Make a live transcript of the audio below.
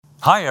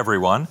Hi,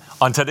 everyone.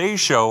 On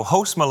today's show,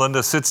 host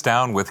Melinda sits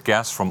down with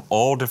guests from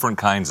all different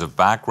kinds of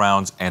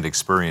backgrounds and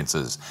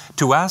experiences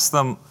to ask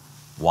them,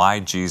 why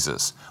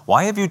Jesus?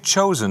 Why have you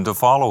chosen to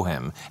follow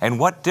him?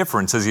 And what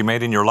difference has he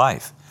made in your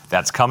life?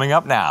 That's coming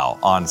up now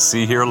on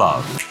See, Hear,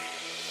 Love.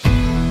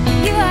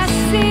 You are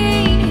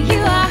seen, you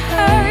are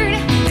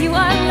heard, you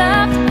are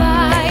loved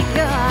by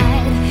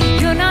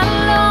God. You're not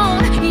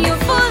alone, you're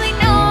fully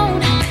known,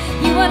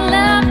 you are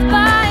loved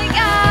by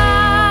God.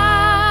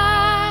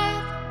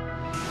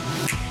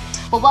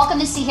 Well, welcome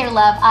to See, Hear,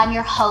 Love. I'm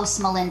your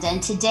host, Melinda,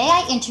 and today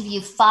I interview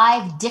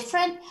 5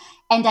 different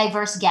and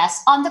diverse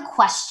guests on the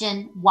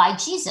question, why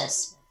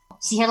Jesus?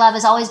 See, Hear, Love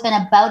has always been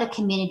about a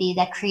community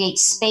that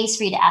creates space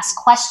for you to ask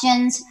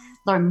questions,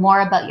 learn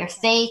more about your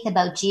faith,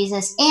 about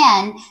Jesus,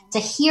 and to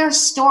hear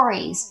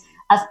stories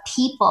of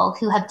people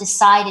who have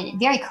decided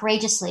very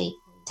courageously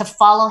to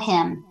follow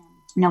him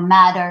no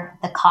matter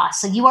the cost.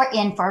 So you are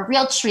in for a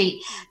real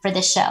treat for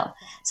this show.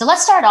 So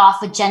let's start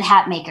off with Jen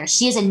Hatmaker.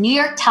 She is a New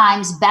York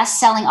Times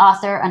best-selling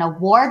author, an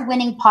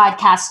award-winning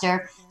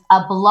podcaster, a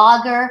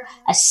blogger,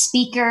 a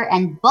speaker,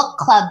 and book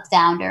club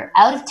founder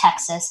out of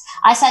Texas.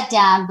 I sat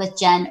down with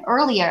Jen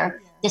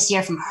earlier this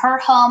year from her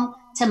home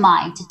to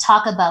mine to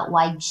talk about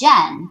why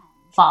Jen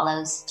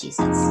follows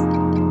Jesus.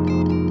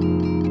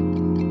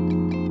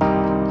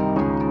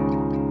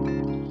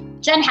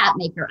 Jen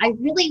Hatmaker, I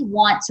really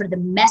want sort of the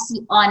messy,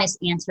 honest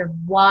answer of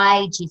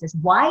why Jesus.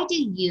 Why do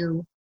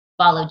you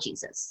follow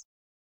Jesus?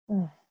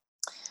 And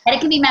it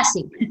can be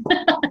messy.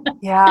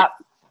 Yeah.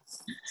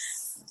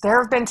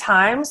 There have been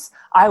times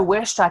I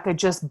wished I could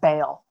just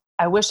bail.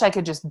 I wish I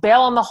could just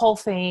bail on the whole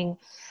thing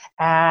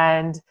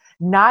and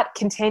not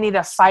continue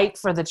to fight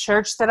for the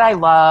church that I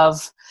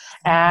love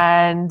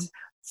and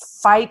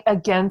fight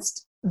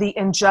against the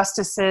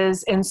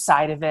injustices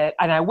inside of it.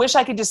 And I wish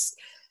I could just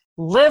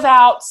live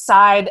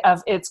outside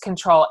of its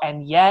control.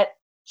 And yet,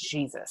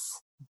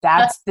 Jesus,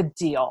 that's the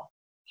deal.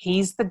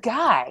 He's the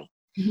guy.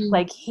 Mm-hmm.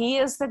 Like, he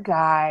is the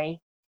guy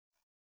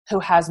who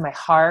has my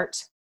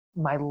heart,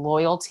 my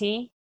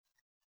loyalty.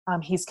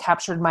 He's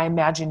captured my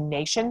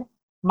imagination,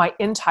 my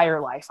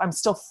entire life. I'm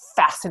still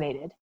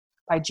fascinated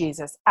by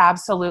Jesus,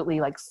 absolutely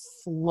like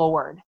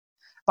floored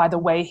by the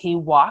way he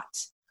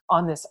walked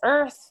on this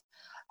earth.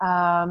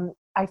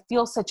 I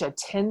feel such a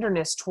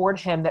tenderness toward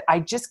him that I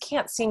just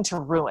can't seem to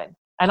ruin.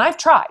 And I've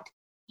tried.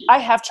 I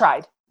have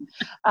tried.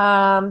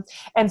 And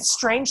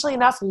strangely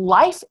enough,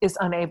 life is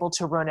unable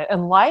to ruin it.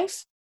 And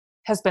life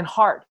has been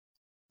hard.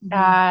 Mm-hmm.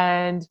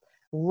 And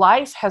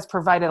life has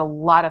provided a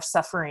lot of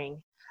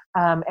suffering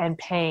and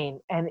pain.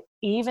 And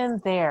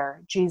even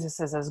there, Jesus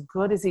is as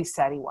good as he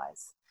said he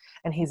was.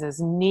 And he's as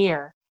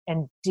near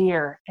and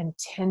dear and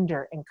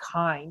tender and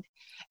kind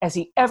as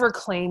he ever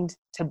claimed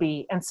to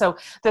be. And so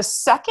the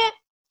second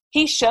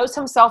he shows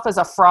himself as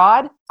a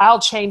fraud, I'll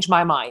change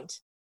my mind.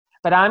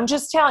 But I'm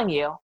just telling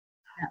you,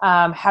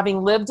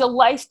 having lived a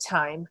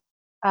lifetime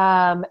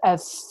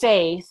of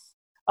faith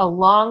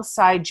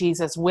alongside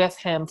Jesus, with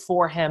him,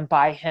 for him,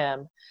 by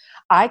him,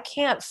 I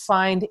can't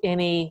find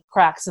any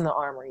cracks in the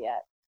armor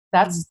yet.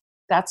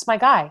 That's my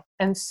guy.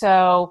 And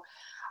so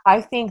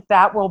I think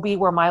that will be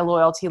where my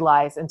loyalty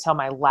lies until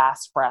my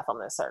last breath on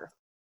this earth.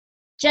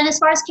 Jen, as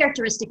far as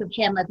characteristic of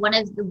him, like one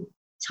of the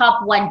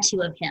top 1,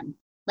 2 of him,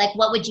 like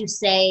what would you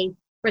say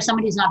for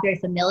someone who's not very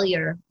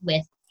familiar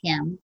with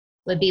him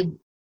would be,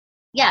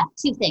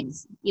 2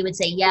 things. You would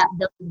say, those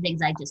are the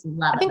things I just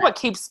love. I think what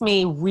keeps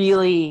me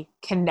really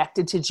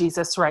connected to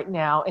Jesus right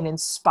now and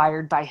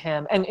inspired by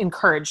him and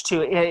encouraged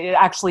too, it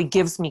actually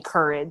gives me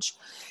courage,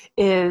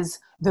 is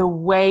the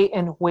way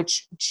in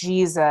which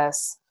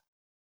Jesus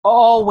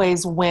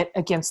always went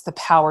against the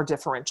power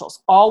differentials,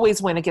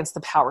 always went against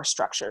the power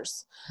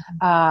structures,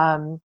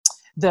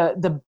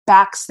 the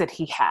backs that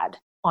he had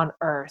on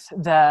earth,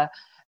 the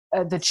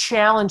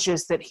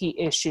challenges that he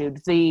issued,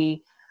 the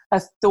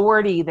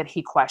authority that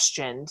he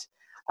questioned.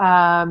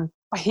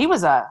 He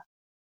was a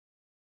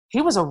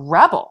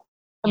rebel.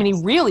 I mean,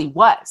 he really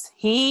was.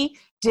 He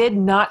did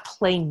not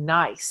play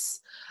nice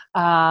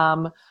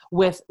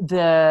with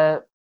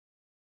the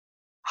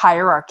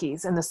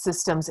hierarchies and the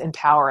systems in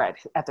power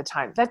at the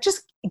time. That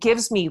just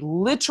gives me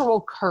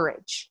literal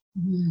courage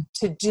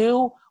to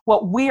do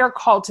what we are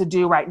called to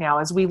do right now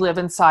as we live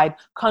inside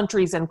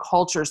countries and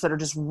cultures that are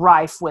just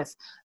rife with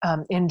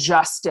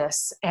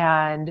injustice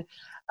and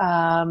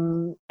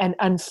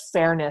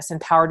unfairness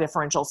and power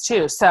differentials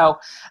too. So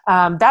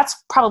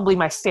that's probably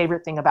my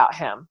favorite thing about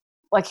him.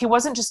 Like, he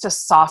wasn't just a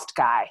soft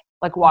guy,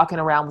 like walking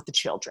around with the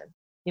children.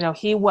 You know,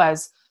 he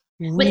was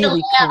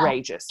really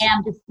courageous.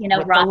 And just,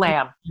 with the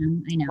lamb.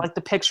 I know. Like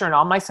the picture in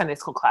all my Sunday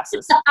school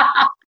classes.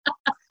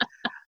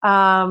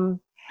 And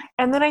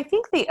then I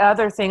think the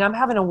other thing, I'm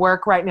having to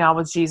work right now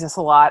with Jesus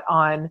a lot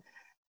on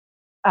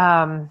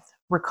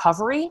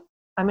recovery.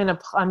 I'm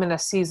in a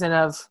season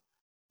of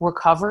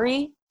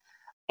recovery,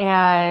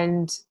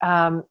 and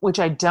which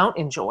I don't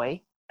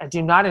enjoy. I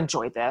do not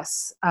enjoy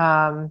this.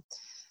 And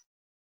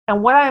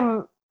what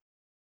I'm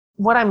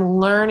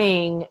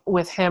learning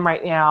with him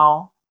right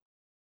now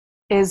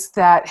is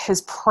that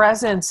his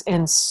presence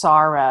in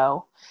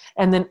sorrow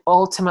and then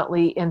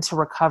ultimately into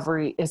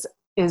recovery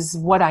is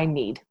what I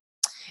need.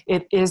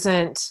 It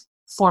isn't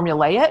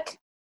formulaic.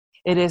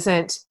 It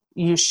isn't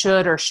you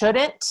should or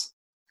shouldn't.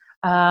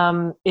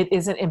 It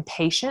isn't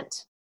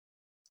impatient.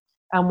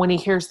 When he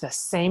hears the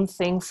same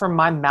thing from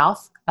my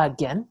mouth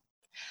again.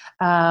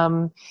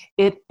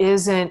 It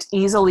isn't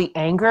easily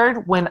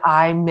angered when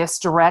I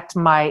misdirect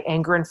my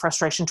anger and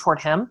frustration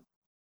toward him,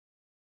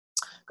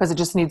 because it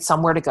just needs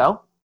somewhere to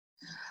go.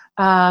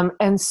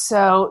 And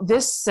so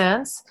this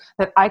sense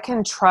that I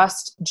can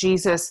trust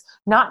Jesus,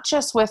 not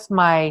just with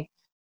my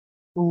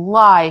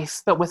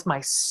life, but with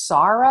my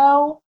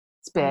sorrow,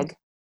 it's big.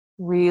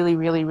 Really,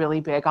 really,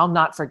 really big. I'll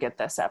not forget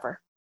this ever.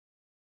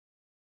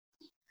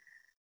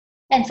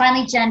 And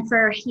finally, Jen,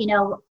 for,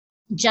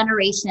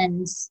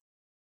 generations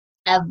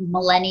of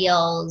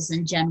millennials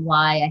and Gen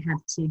Y, I have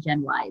 2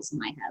 Gen Ys in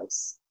my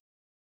house.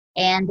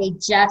 And they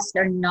just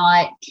are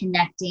not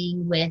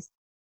connecting with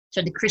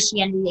sort of the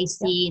Christianity they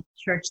see,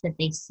 the church that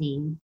they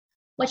see.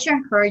 What's your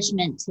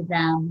encouragement to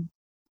them?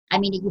 I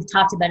mean, you've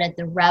talked about it,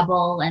 the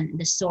rebel and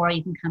the sorrow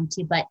you can come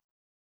to, but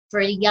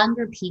for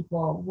younger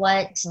people,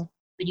 what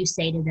would you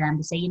say to them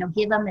to say,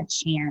 give them a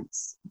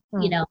chance?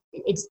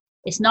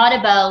 It's not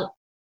about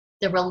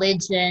the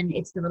religion,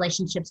 it's the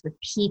relationships with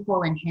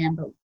people and him,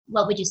 but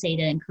what would you say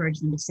to encourage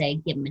them to say,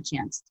 give them a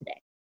chance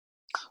today?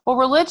 Well,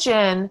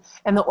 religion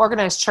and the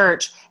organized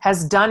church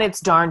has done its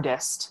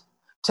darndest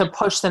to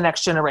push the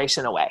next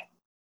generation away.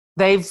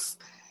 They've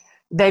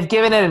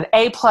given it an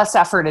A+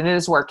 effort, and it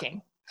is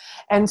working.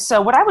 And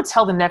so what I would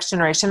tell the next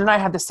generation, and I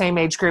have the same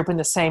age group and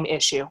the same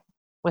issue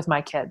with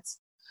my kids,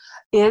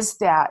 is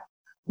that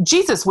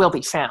Jesus will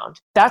be found.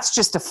 That's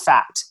just a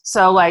fact.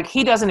 So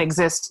he doesn't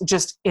exist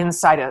just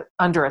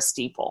under a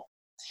steeple.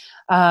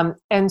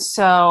 And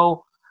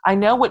so I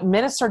know what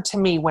ministered to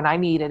me when I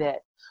needed it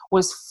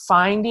was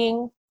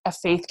finding a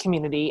faith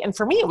community. And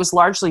for me, it was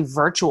largely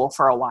virtual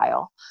for a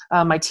while.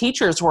 My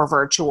teachers were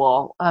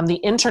virtual. The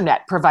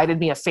internet provided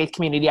me a faith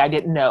community I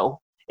didn't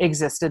know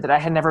existed, that I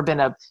had never been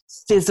a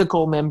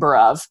physical member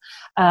of,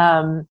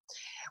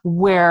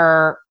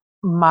 where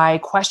my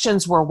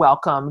questions were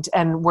welcomed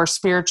and where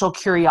spiritual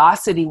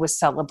curiosity was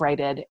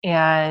celebrated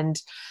and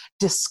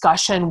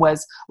discussion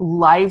was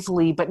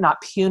lively but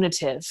not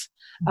punitive.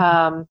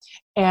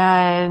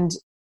 And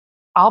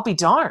I'll be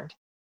darned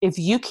if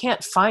you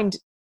can't find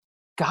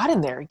God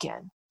in there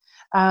again.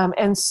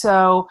 And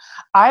so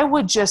I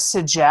would just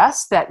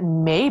suggest that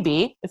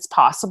maybe it's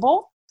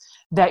possible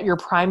that your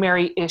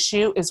primary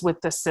issue is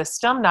with the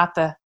system, not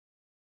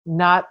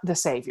the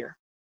Savior.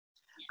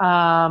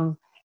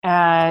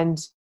 And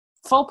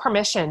full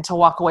permission to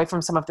walk away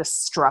from some of the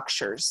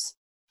structures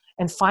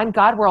and find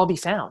God where I'll be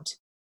found.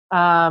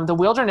 The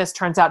wilderness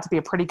turns out to be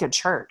a pretty good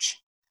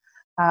church.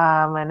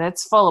 And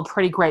it's full of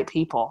pretty great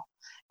people.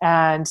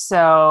 And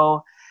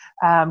so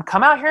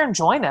come out here and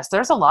join us.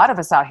 There's a lot of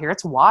us out here.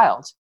 It's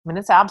wild. I mean,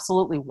 it's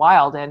absolutely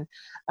wild. And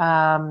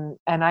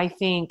I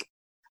think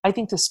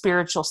the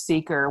spiritual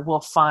seeker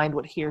will find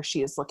what he or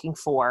she is looking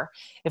for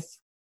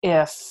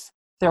if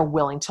they're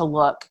willing to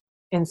look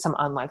in some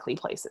unlikely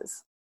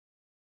places.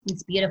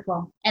 It's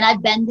beautiful. And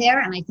I've been there,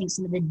 and I think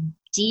some of the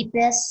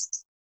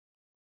deepest,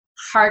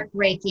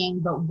 heartbreaking,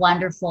 but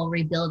wonderful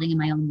rebuilding in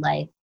my own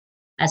life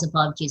as a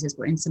follower of Jesus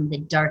were in some of the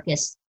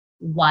darkest,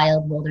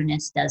 wild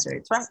wilderness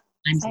deserts. That's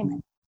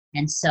right.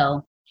 And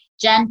so,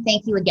 Jen,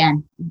 thank you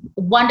again.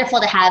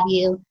 Wonderful to have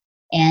you.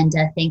 And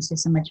thanks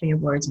so much for your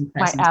words and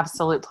presence. My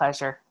absolute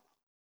pleasure.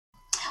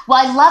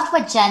 Well, I loved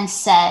what Jen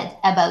said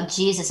about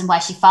Jesus and why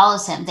she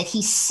follows him, that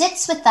he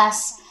sits with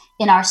us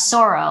in our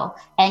sorrow,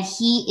 and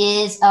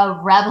he is a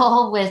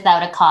rebel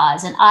without a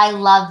cause. And I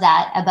love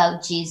that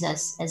about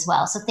Jesus as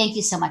well. So thank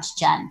you so much,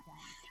 Jen.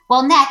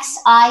 Well, next,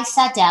 I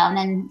sat down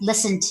and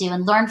listened to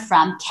and learned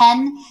from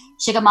Ken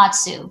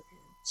Shigematsu.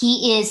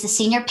 He is the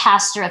senior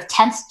pastor of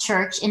 10th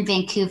Church in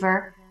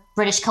Vancouver,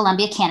 British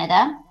Columbia,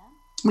 Canada,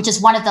 which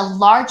is one of the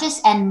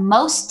largest and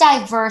most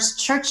diverse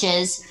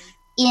churches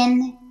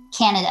in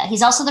Canada.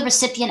 He's also the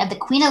recipient of the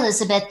Queen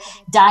Elizabeth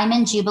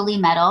Diamond Jubilee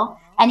Medal,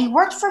 and he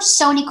worked for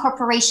Sony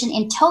Corporation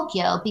in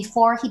Tokyo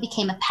before he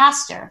became a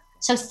pastor.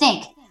 So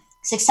think,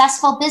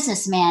 successful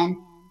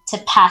businessman to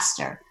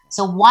pastor.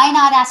 So why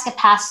not ask a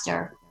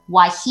pastor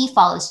why he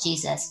follows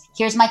Jesus?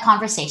 Here's my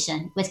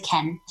conversation with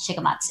Ken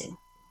Shigematsu.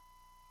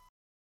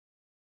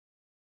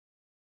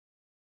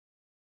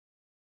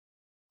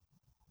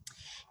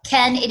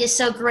 Ken, it is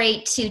so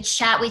great to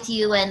chat with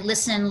you and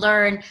listen and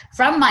learn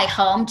from my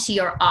home to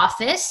your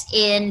office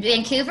in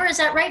Vancouver. Is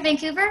that right,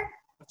 Vancouver?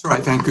 That's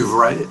right, Vancouver,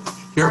 right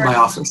here at my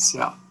office,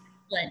 yeah.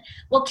 Good.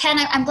 Well, Ken,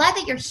 I'm glad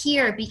that you're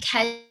here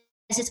because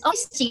it's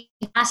always to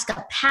ask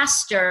a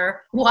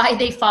pastor why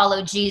they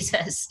follow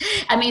Jesus.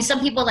 I mean,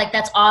 some people like,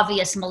 that's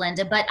obvious,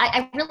 Melinda, but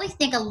I really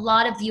think a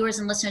lot of viewers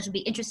and listeners would be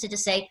interested to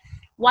say,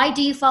 why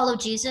do you follow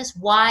Jesus?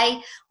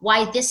 Why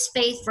this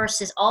faith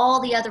versus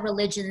all the other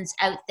religions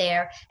out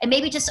there? And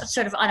maybe just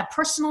sort of on a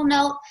personal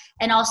note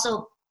and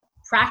also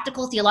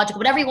practical, theological,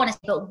 whatever you want to say,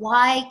 but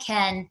why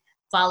Ken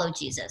follow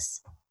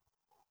Jesus?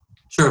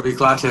 Sure, I'd be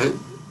glad to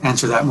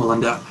answer that,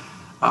 Melinda.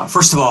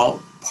 First of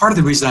all, part of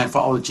the reason I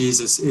followed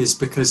Jesus is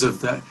because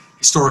of the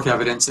historic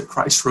evidence that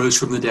Christ rose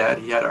from the dead.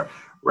 He had a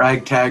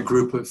ragtag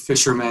group of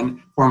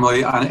fishermen,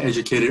 formerly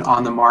uneducated,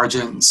 on the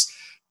margins,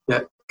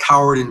 that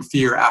cowered in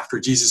fear after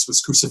Jesus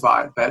was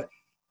crucified. But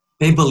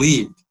they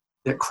believed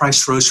that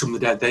Christ rose from the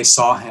dead. They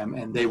saw him,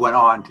 and they went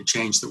on to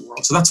change the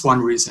world. So that's one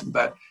reason.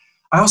 But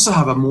I also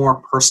have a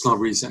more personal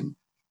reason.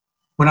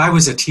 When I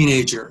was a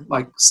teenager,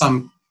 like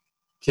some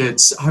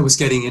kids, I was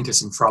getting into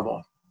some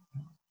trouble.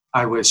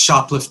 I was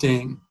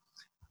shoplifting.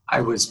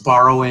 I was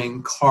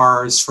borrowing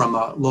cars from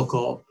a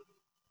local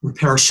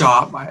repair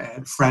shop. I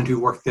had a friend who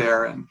worked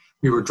there, and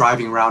we were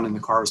driving around in the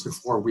cars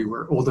before we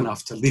were old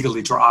enough to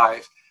legally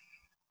drive.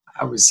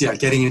 I was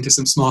getting into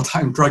some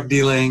small-time drug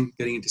dealing,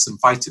 getting into some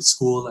fights at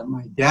school, and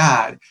my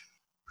dad,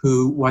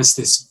 who was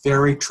this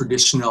very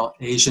traditional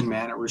Asian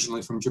man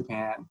originally from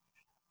Japan,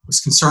 was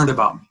concerned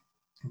about me.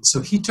 And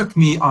so he took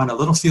me on a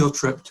little field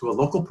trip to a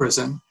local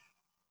prison,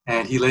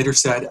 and he later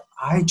said,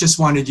 "I just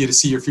wanted you to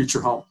see your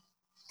future home."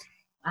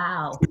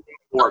 Wow.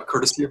 Or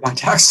courtesy of my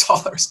tax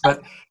dollars,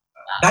 but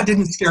that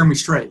didn't scare me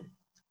straight.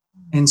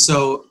 And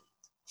so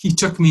he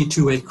took me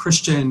to a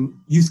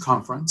Christian youth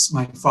conference.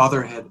 My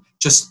father had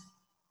just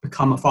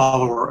become a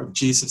follower of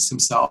Jesus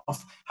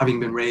himself, having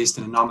been raised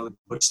in a nominally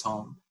Buddhist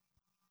home.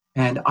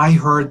 And I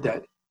heard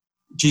that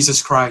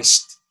Jesus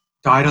Christ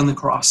died on the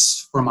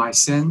cross for my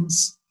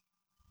sins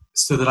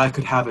so that I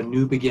could have a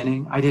new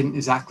beginning. I didn't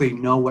exactly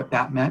know what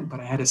that meant, but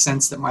I had a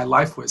sense that my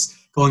life was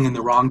going in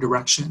the wrong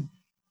direction.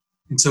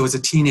 And so as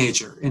a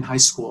teenager in high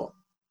school,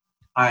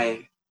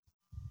 I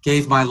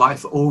gave my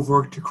life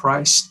over to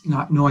Christ,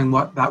 not knowing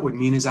what that would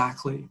mean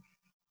exactly.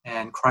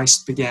 And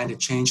Christ began to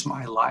change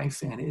my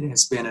life, and it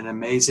has been an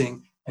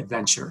amazing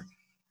adventure.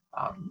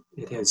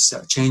 It has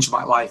changed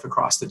my life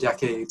across the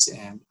decades,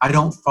 and I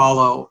don't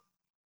follow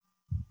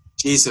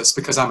Jesus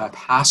because I'm a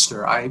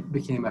pastor. I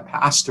became a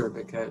pastor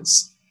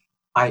because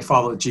I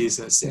followed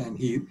Jesus, and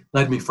he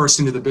led me first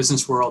into the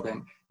business world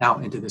and now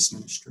into this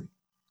ministry.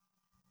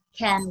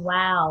 Ken,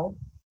 wow.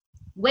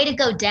 Way to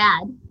go,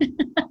 Dad.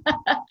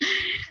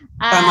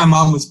 And my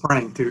mom was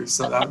praying too,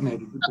 so that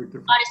made a big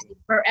difference. Honestly,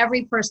 for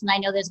every person I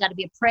know, there's got to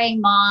be a praying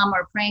mom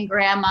or praying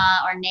grandma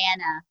or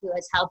nana who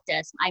has helped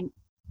us.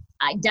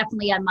 I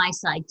definitely on my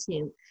side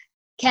too.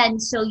 Ken,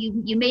 so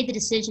you made the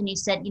decision. You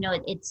said,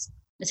 it's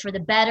for the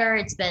better.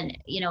 It's been,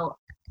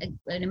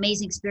 an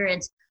amazing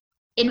experience.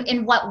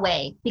 In what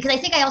way? Because I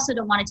think I also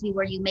don't want it to be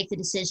where you make the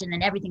decision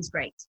and everything's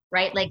great,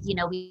 right? Like,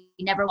 we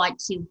never want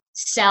to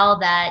sell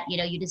that,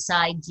 you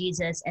decide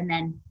Jesus and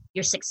then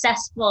you're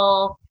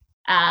successful,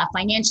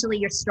 financially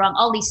you're strong,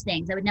 all these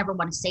things. I would never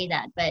want to say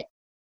that, but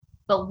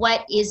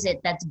what is it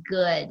that's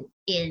good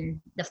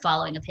in the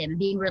following of him and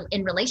being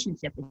in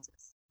relationship with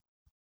Jesus?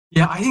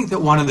 Yeah, I think that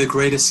one of the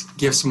greatest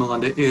gifts,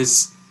 Melinda,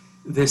 is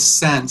this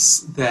sense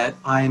that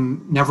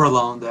I'm never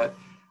alone, that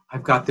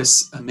I've got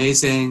this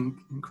amazing,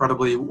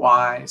 incredibly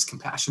wise,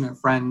 compassionate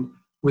friend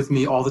with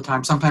me all the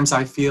time. Sometimes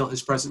I feel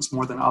his presence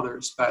more than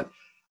others, but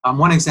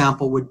one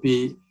example would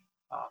be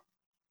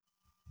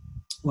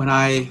when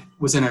I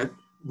was in a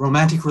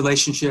romantic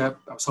relationship.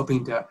 I was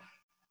hoping to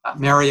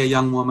marry a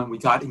young woman. We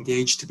got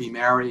engaged to be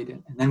married,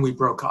 and then we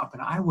broke up,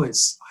 and I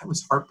was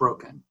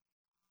heartbroken.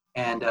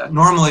 And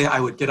normally I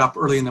would get up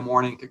early in the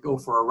morning to go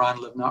for a run,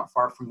 live not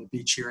far from the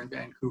beach here in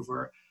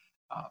Vancouver.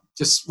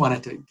 Just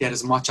wanted to get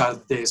as much out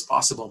of the day as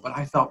possible, but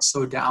I felt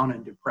so down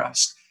and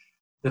depressed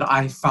that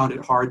I found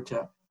it hard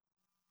to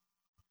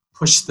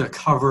push the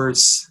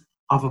covers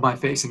off of my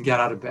face and get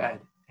out of bed.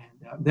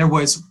 And there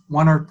was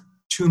one or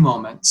two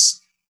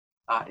moments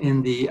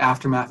in the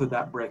aftermath of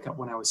that breakup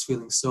when I was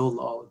feeling so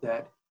low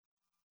that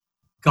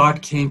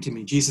God came to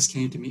me, Jesus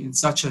came to me in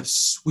such a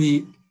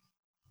sweet,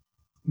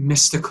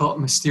 mystical,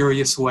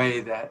 mysterious way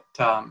that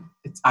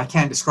I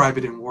can't describe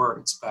it in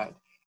words, but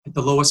at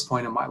the lowest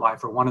point in my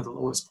life, or one of the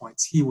lowest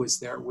points, he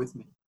was there with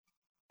me.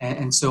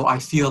 And so I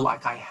feel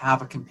like I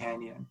have a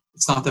companion.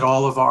 It's not that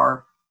all of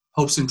our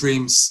hopes and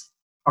dreams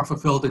are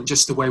fulfilled in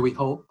just the way we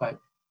hope, but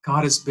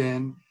God has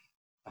been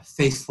a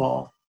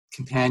faithful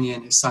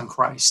companion. His son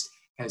Christ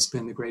has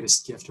been the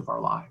greatest gift of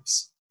our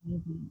lives.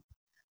 Mm-hmm.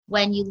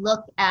 When you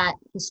look at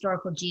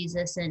historical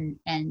Jesus and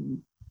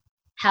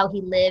how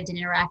he lived and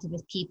interacted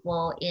with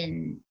people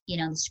in,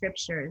 the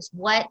scriptures,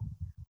 what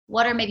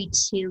are maybe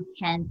two,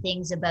 Ken,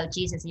 things about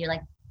Jesus that you're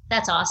like,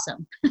 that's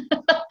awesome?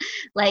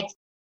 Like,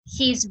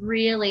 he's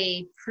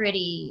really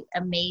pretty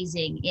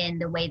amazing in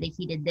the way that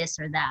he did this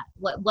or that.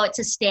 What's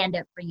a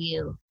stand-up for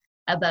you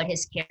about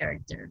his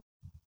character?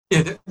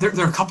 Yeah, there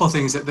are a couple of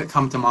things that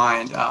come to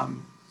mind.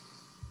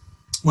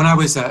 When I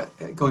was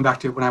going back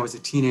to when I was a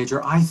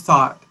teenager, I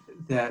thought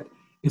that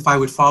if I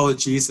would follow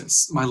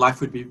Jesus, my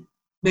life would be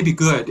maybe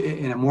good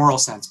in a moral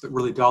sense, but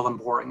really dull and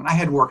boring. And I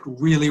had worked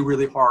really,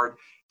 really hard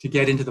to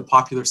get into the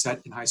popular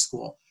set in high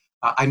school.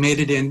 I made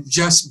it in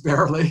just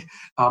barely,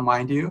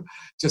 mind you,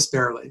 just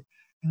barely.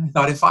 And I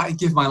thought, if I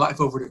give my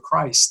life over to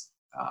Christ,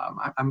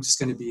 I'm just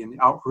going to be in the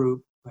out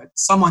group. But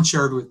someone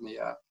shared with me,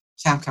 a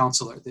camp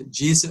counselor, that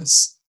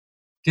Jesus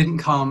didn't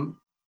come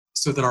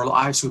so that our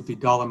lives would be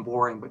dull and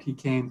boring, but he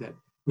came that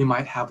we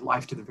might have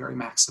life to the very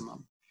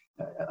maximum.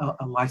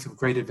 a life of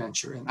great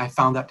adventure. And I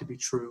found that to be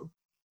true.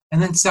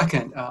 And then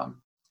second,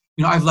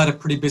 I've led a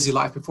pretty busy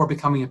life. Before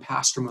becoming a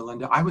pastor,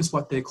 Melinda, I was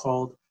what they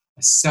called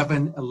a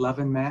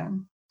 7-11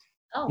 man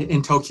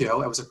in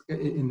Tokyo. I was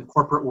in the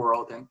corporate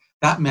world. And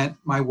that meant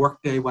my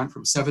workday went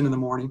from 7 in the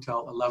morning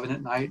till 11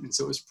 at night. And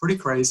so it was pretty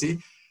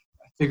crazy.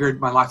 I figured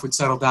my life would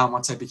settle down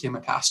once I became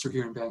a pastor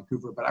here in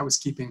Vancouver, but I was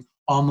keeping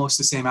almost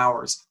the same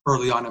hours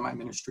early on in my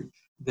ministry.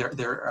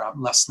 They're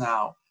less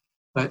now.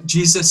 But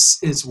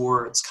Jesus'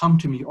 words, "Come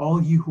to me,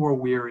 all you who are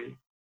weary,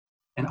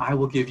 and I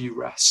will give you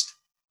rest.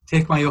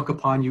 Take my yoke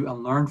upon you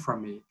and learn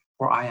from me,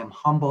 for I am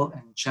humble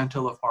and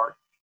gentle of heart,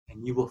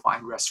 and you will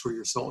find rest for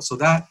your soul." So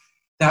that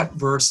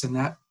verse and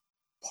that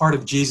part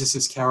of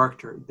Jesus'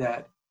 character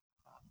that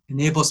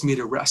enables me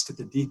to rest at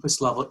the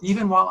deepest level,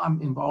 even while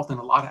I'm involved in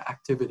a lot of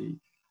activity,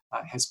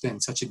 has been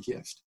such a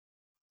gift.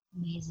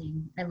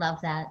 Amazing. I love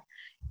that.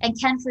 And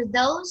Ken, for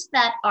those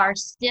that are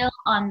still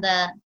on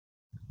the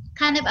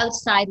kind of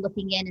outside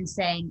looking in and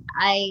saying,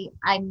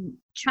 I'm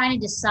trying to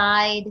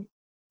decide,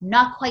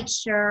 not quite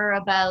sure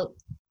about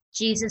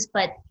Jesus,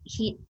 but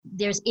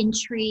there's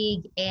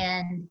intrigue,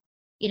 and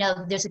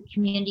there's a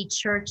community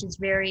church is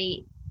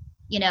very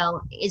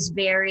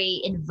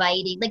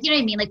inviting. Like, you know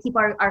what I mean? Like,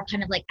 people are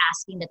kind of like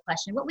asking the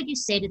question. What would you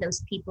say to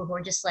those people who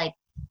are just like,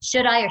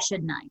 should I or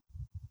shouldn't I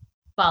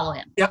follow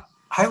him? Yeah,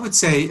 I would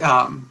say,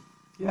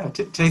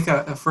 take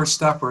a first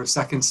step or a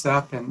second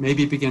step and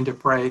maybe begin to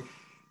pray,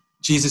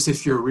 "Jesus,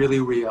 if you're really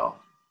real,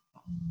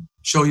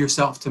 show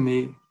yourself to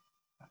me,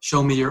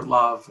 show me your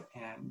love,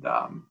 and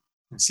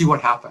see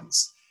what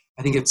happens."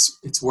 I think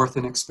it's worth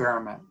an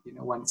experiment.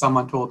 When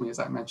someone told me, as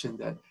I mentioned,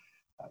 that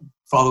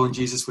following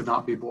Jesus would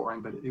not be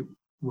boring, but it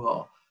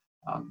will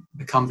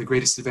become the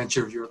greatest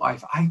adventure of your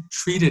life, I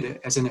treated it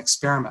as an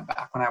experiment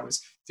back when I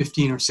was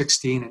 15 or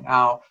 16, and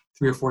now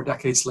 3 or 4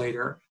 decades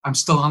later, I'm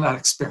still on that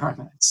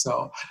experiment.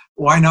 So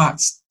why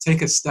not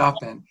take a step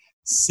and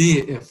see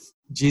if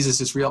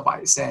Jesus is real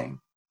by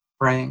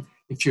praying,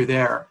 "If you're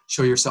there,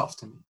 show yourself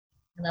to me."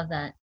 I love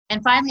that.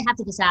 And finally, I have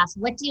to just ask,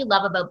 what do you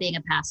love about being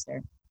a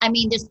pastor? I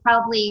mean, there's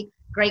probably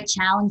great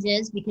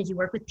challenges because you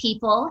work with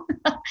people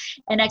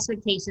and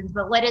expectations,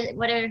 but what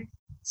are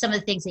some of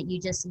the things that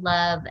you just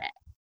love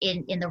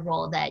in the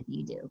role that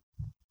you do?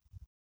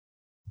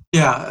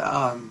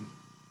 Yeah,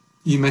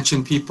 you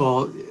mentioned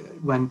people.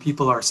 When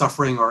people are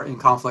suffering or in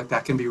conflict,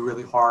 that can be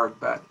really hard,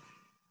 but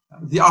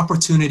the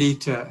opportunity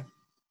to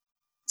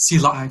see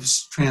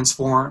lives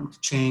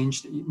transformed,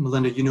 changed.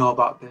 Melinda, you know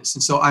about this.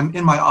 And so I'm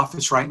in my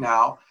office right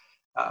now,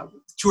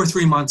 2 or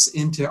 3 months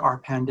into our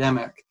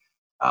pandemic.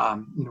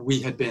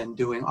 We had been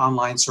doing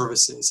online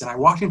services, and I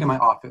walked into my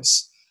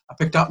office. I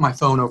picked up my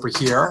phone over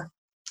here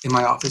in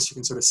my office. You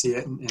can sort of see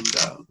it and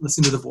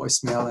listen to the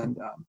voicemail. And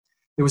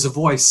there was a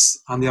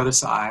voice on the other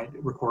side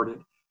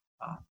recorded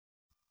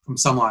from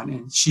someone.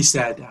 And she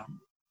said,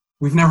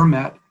 "We've never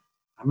met.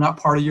 I'm not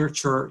part of your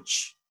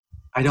church.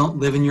 I don't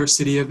live in your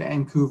city of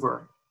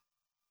Vancouver.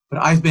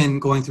 But I've been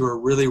going through a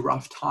really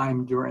rough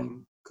time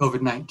during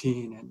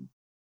COVID-19, and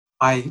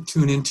I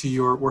tune into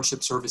your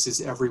worship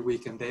services every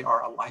week, and they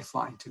are a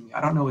lifeline to me.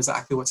 I don't know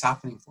exactly what's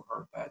happening for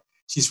her, but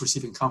she's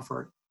receiving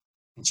comfort,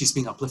 and she's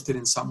being uplifted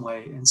in some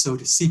way." And so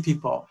to see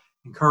people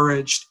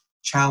encouraged,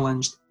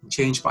 challenged, and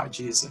changed by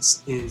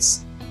Jesus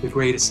is the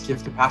greatest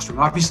gift to pastoring.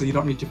 Obviously, you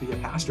don't need to be a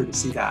pastor to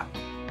see that,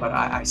 but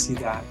I see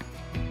that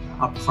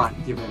up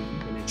front given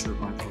the nature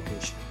of my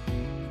vocation.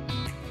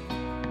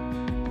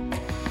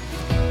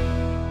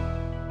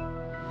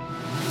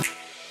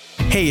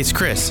 Hey, it's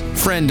Chris,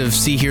 friend of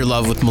See, Hear,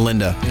 Love with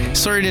Melinda.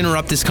 Sorry to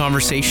interrupt this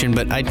conversation,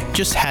 but I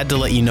just had to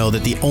let you know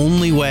that the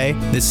only way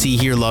that See,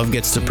 Hear, Love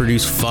gets to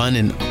produce fun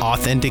and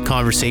authentic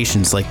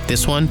conversations like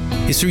this one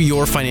is through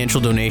your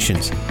financial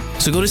donations.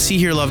 So go to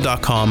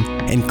seehearlove.com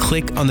and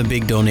click on the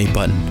big donate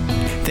button.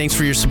 Thanks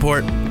for your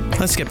support.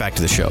 Let's get back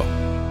to the show.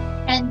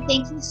 And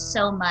thank you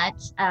so much.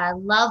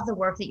 Love the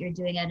work that you're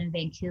doing out in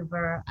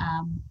Vancouver.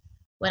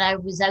 When I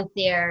was out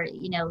there,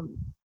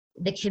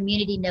 the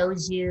community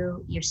knows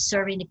you're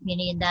serving the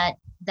community, and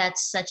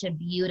that's such a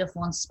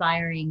beautiful,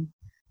 inspiring,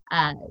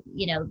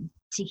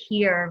 to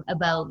hear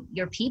about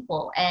your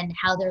people and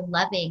how they're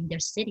loving their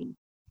city.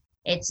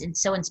 It's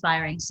so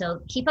inspiring.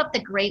 So keep up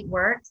the great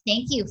work.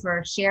 Thank you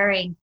for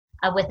sharing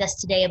with us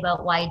today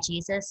about why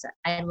Jesus.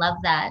 I love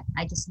that.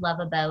 I just love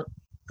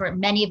for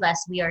many of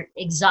us, we are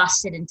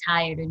exhausted and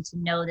tired, and to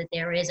know that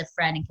there is a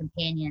friend and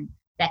companion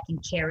that can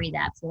carry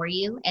that for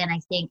you. And I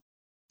think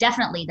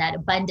definitely that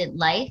abundant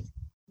life,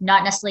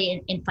 not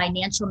necessarily in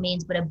financial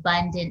means, but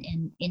abundant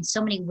in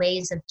so many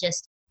ways of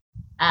just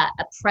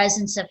a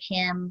presence of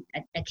him,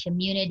 a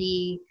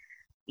community.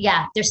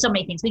 Yeah, there's so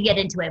many things. We get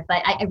into it,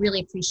 but I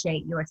really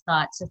appreciate your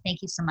thoughts. So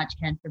thank you so much,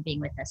 Ken, for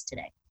being with us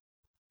today.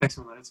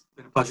 Excellent. It's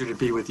been a pleasure to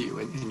be with you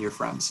and your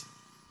friends.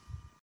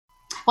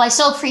 Well, I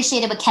so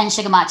appreciated what Ken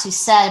Shigematsu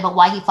said about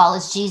why he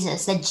follows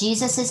Jesus, that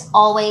Jesus is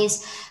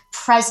always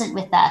present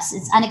with us.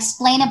 It's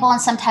unexplainable and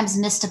sometimes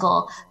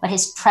mystical, but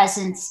his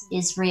presence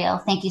is real.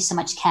 Thank you so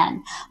much,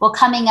 Ken. Well,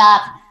 coming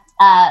up,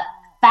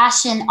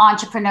 fashion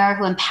entrepreneur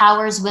who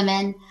empowers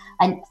women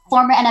a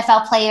former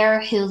NFL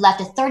player who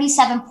left a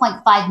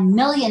 $37.5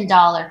 million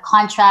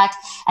contract,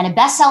 and a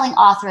best-selling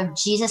author of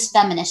Jesus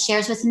Feminist,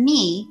 shares with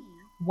me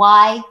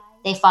why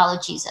they follow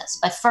Jesus.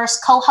 But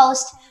first,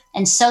 co-host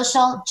and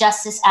social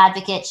justice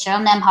advocate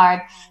Cheryl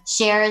Nembhard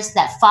shares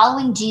that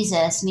following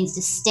Jesus means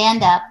to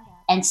stand up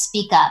and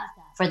speak up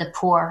for the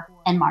poor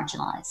and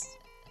marginalized.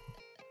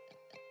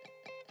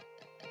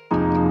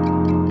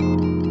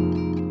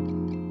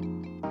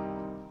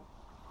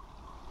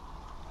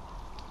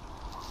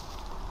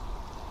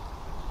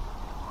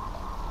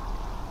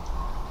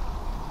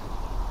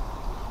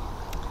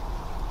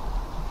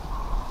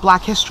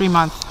 Black History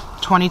Month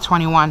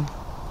 2021.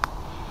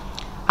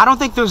 I don't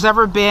think there's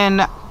ever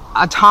been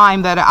a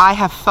time that I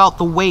have felt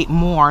the weight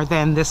more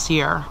than this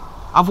year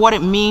of what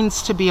it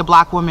means to be a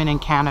Black woman in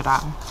Canada.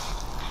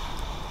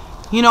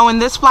 You know, in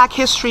this Black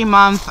History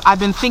Month, I've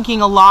been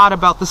thinking a lot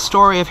about the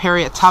story of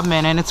Harriet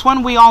Tubman, and it's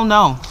one we all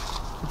know.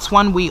 It's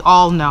one we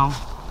all know.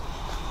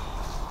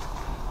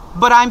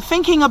 But I'm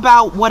thinking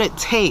about what it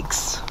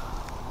takes,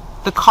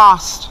 the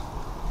cost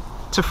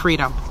to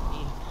freedom,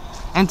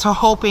 and to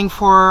hoping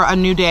for a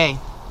new day.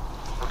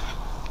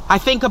 I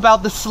think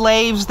about the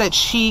slaves that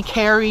she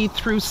carried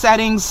through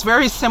settings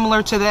very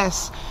similar to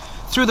this,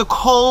 through the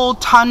cold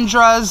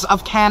tundras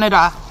of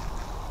Canada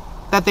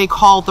that they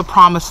called the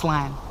Promised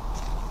Land.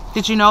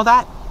 Did you know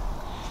that?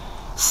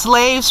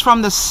 Slaves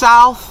from the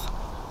South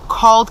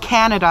called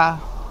Canada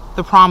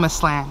the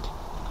Promised Land.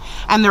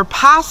 And their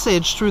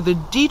passage through the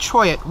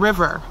Detroit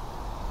River,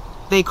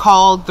 they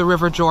called the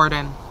River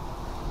Jordan.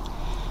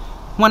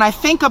 When I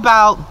think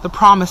about the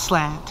Promised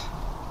Land,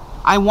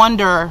 I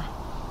wonder,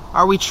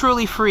 are we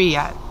truly free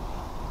yet?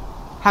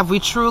 Have we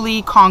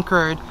truly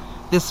conquered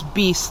this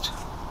beast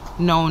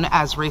known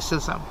as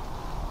racism?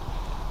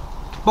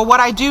 But what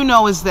I do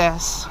know is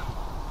this.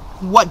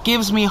 What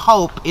gives me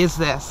hope is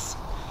this.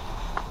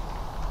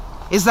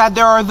 Is that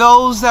there are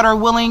those that are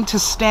willing to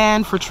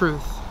stand for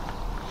truth.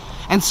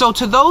 And so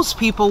to those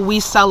people, we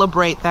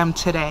celebrate them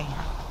today.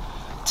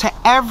 To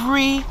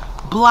every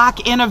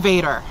Black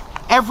innovator,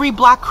 every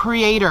Black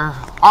creator,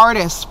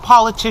 artist,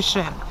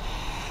 politician,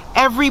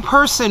 every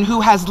person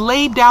who has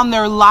laid down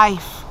their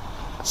life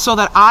so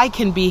that I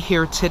can be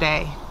here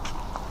today,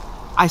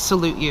 I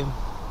salute you.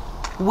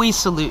 We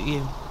salute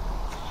you.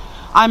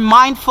 I'm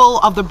mindful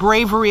of the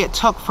bravery it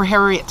took for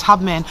Harriet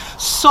Tubman,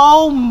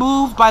 so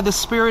moved by the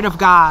Spirit of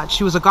God.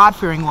 She was a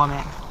God-fearing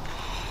woman.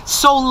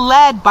 So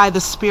led by the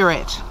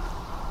Spirit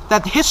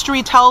that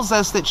history tells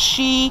us that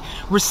she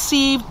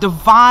received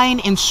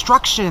divine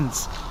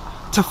instructions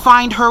to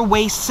find her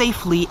way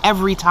safely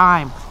every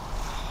time.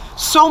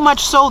 So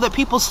much so that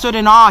people stood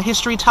in awe.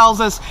 History tells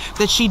us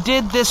that she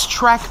did this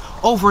trek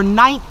over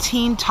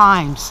 19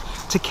 times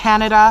to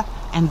Canada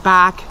and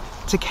back,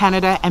 to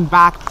Canada and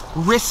back,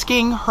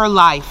 risking her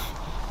life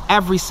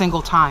every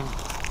single time.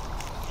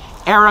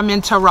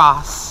 Araminta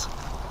Ross,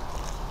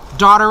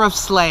 daughter of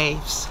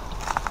slaves,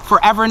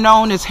 forever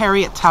known as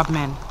Harriet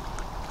Tubman,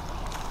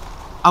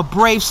 a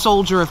brave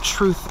soldier of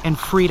truth and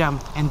freedom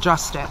and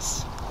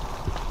justice.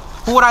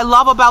 But what I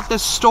love about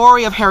this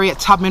story of Harriet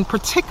Tubman,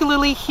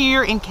 particularly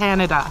here in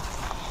Canada,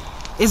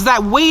 is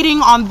that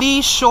waiting on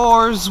these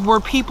shores were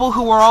people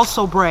who were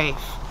also brave.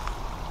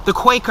 The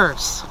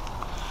Quakers,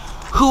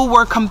 who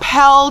were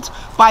compelled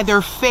by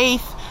their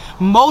faith,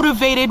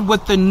 motivated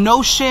with the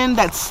notion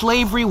that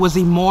slavery was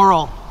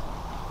immoral,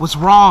 was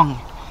wrong,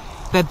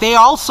 that they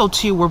also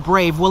too were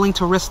brave, willing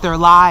to risk their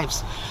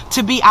lives,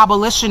 to be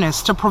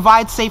abolitionists, to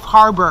provide safe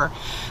harbor,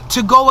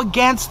 to go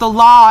against the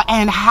law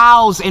and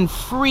house and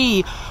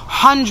free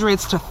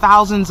hundreds to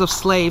thousands of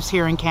slaves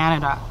here in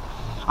Canada.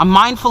 I'm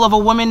mindful of a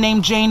woman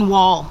named Jane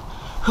Wall,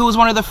 who was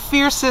one of the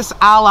fiercest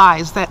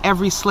allies that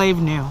every slave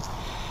knew.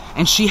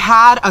 And she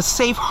had a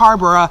safe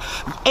harbor,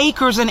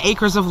 acres and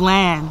acres of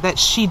land that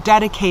she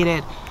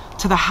dedicated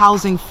to the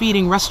housing,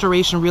 feeding,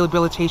 restoration,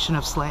 rehabilitation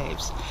of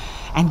slaves,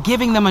 and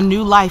giving them a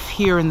new life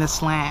here in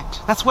this land.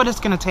 That's what it's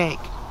going to take.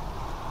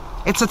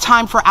 It's a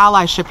time for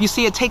allyship. You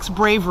see, it takes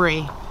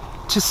bravery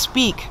to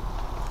speak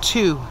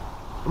to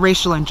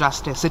racial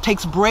injustice. It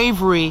takes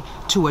bravery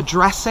to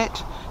address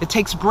it. It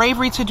takes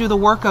bravery to do the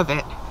work of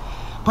it.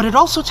 But it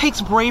also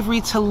takes bravery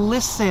to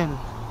listen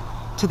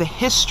to the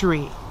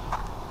history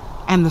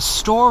and the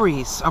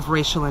stories of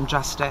racial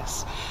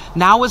injustice.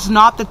 Now is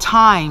not the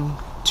time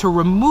to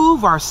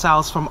remove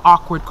ourselves from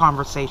awkward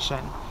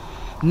conversation.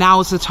 Now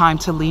is the time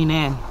to lean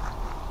in.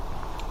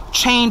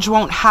 Change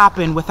won't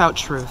happen without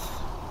truth.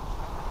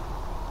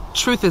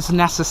 Truth is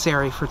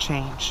necessary for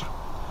change.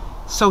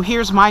 So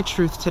here's my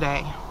truth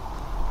today.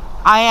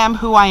 I am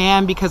who I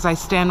am because I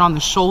stand on the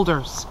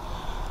shoulders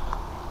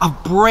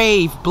of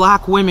brave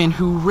Black women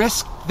who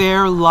risked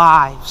their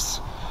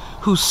lives,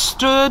 who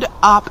stood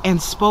up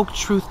and spoke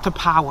truth to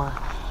power,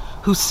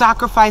 who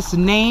sacrificed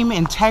name,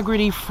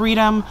 integrity,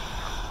 freedom,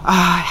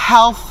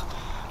 health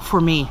for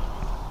me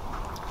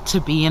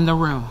to be in the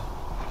room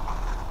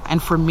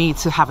and for me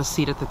to have a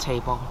seat at the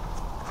table.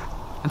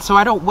 And so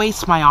I don't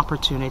waste my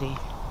opportunity.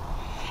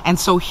 And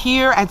so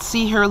here at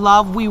See Hear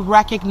Love, we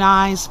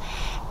recognize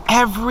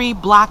every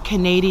Black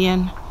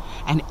Canadian,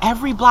 and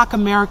every Black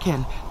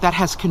American that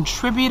has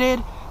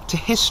contributed to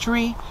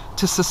history,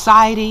 to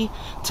society,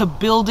 to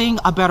building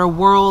a better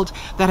world,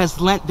 that has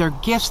lent their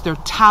gifts, their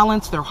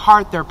talents, their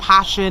heart, their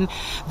passion,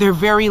 their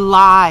very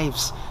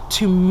lives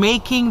to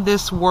making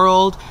this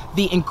world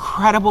the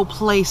incredible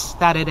place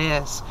that it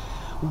is.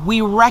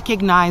 We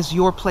recognize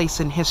your place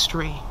in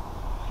history,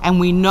 and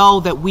we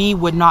know that we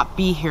would not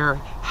be here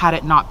had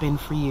it not been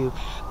for you.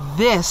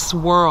 This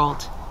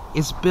world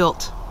is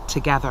built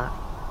together.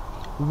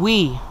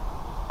 We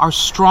are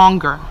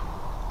stronger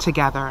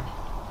together.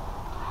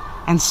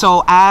 And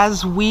so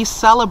as we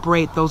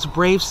celebrate those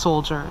brave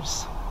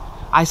soldiers,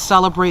 I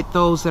celebrate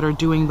those that are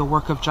doing the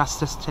work of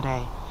justice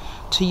today.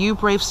 To you,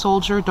 brave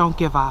soldier, don't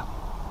give up.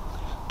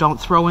 Don't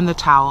throw in the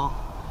towel.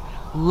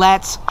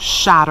 Let's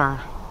shatter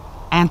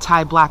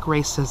anti-Black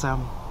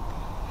racism.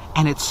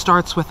 And it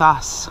starts with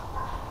us.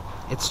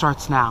 It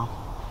starts now.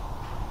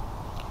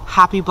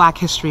 Happy Black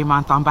History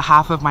Month on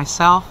behalf of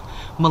myself,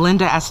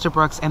 Melinda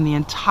Estabrooks, and the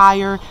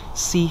entire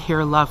See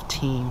Hear Love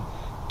team.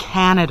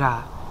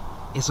 Canada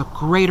is a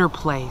greater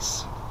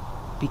place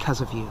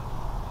because of you.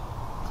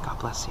 God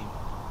bless you.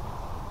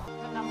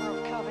 The number of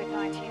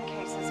COVID-19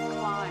 cases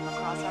climb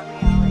across our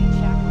reality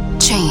check.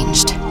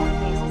 Changed.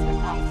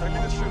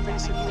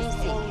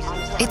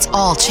 It's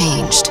all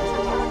changed.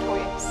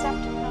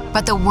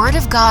 But the Word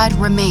of God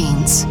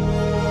remains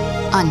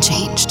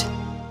unchanged.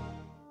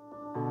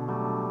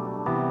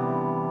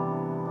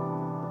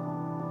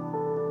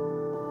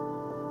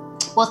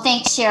 Well,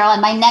 thanks, Cheryl.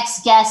 And my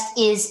next guest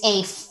is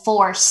a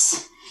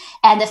force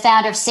and the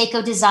founder of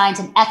Seiko Designs,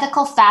 an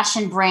ethical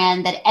fashion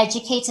brand that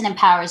educates and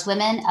empowers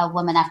women, a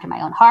woman after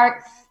my own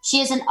heart. She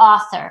is an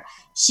author.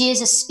 She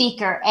is a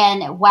speaker.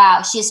 And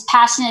wow, she is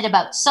passionate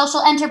about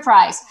social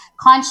enterprise,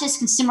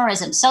 conscious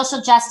consumerism,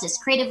 social justice,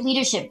 creative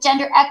leadership,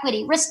 gender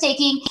equity,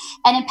 risk-taking,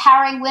 and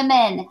empowering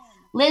women.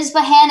 Liz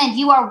Bohannon,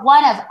 you are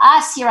one of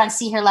us here on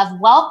See Hear Love.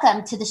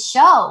 Welcome to the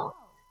show.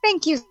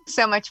 Thank you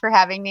so much for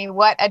having me.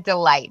 What a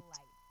delight.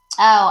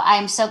 Oh,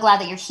 I'm so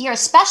glad that you're here,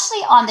 especially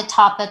on the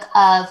topic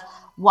of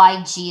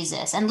why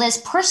Jesus. And Liz,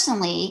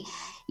 personally,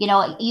 you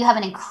know, you have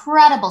an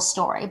incredible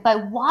story,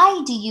 but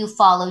why do you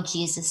follow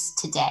Jesus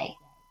today?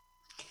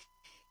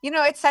 You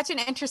know, it's such an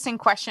interesting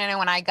question. And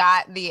when I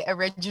got the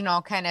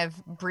original kind of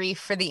brief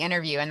for the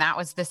interview, and that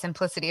was the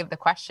simplicity of the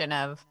question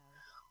of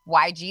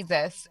why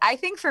Jesus, I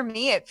think for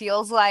me, it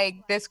feels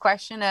like this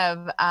question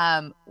of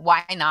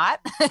why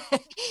not?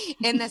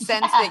 In the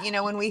sense that, you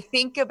know, when we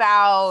think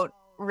about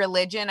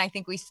religion, I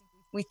think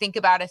we think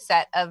about a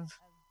set of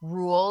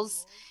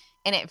rules,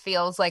 and it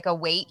feels like a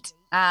weight.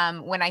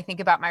 When I think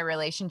about my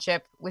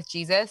relationship with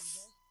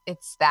Jesus,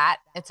 it's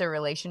a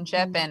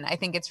relationship. Mm-hmm. And I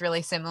think it's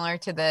really similar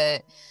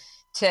to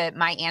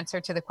my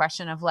answer to the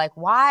question of like,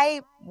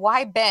 why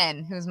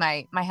Ben, who's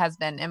my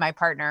husband and my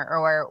partner,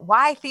 or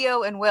why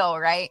Theo and Will,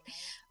 right?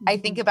 Mm-hmm. I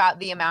think about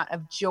the amount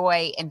of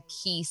joy and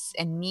peace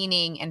and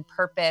meaning and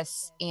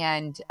purpose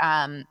and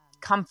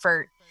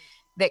comfort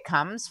that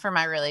comes from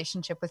my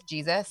relationship with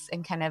Jesus,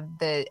 and kind of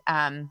the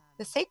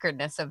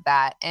sacredness of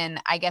that. And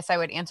I guess I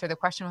would answer the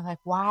question with like,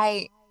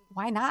 why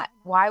not?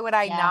 Why would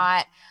I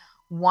not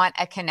want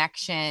a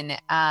connection?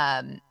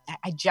 I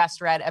just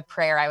read a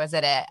prayer. I was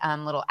at a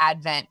little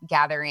Advent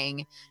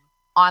gathering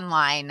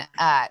online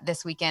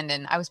this weekend,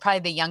 and I was probably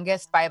the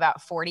youngest by about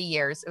 40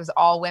 years. It was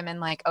all women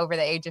like over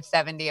the age of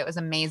 70. It was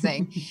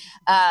amazing.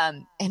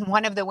 And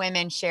one of the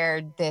women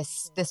shared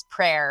this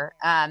prayer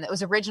that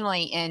was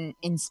originally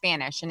in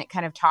Spanish, and it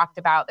kind of talked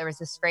about, there was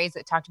this phrase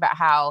that talked about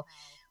how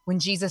when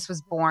Jesus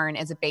was born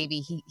as a baby,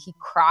 he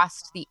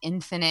crossed the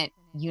infinite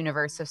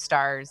universe of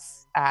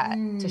stars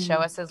to show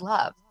us his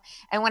love.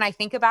 And when I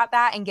think about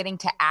that and getting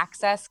to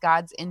access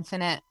God's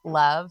infinite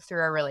love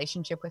through a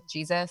relationship with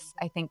Jesus,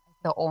 I think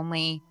the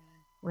only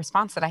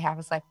response that I have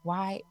is like,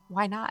 why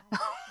not?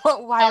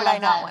 Why would I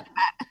not want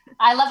that?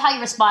 I love how you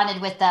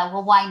responded with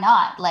well, why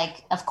not?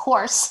 Like, of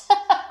course.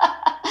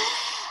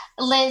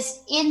 Liz,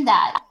 in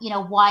that, you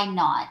know, why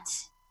not?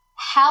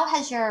 How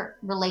has your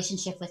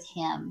relationship with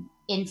him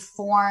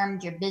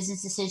informed your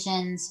business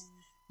decisions,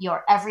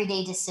 your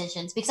everyday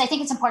decisions? Because I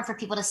think it's important for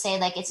people to say,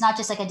 like, it's not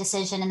just like a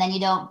decision and then you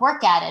don't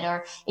work at it,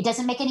 or it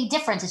doesn't make any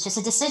difference. It's just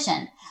a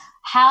decision.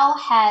 How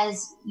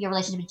has your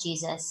relationship with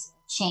Jesus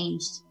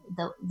changed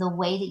the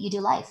way that you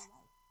do life?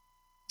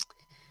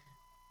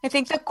 I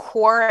think the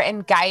core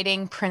and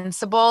guiding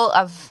principle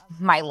of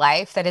my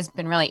life that has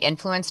been really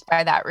influenced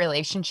by that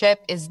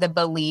relationship is the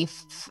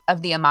belief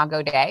of the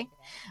Imago Dei.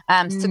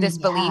 So this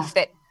belief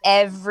that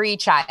every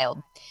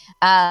child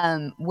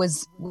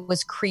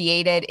was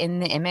created in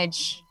the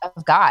image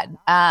of God.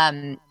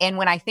 And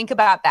when I think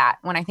about that,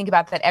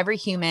 every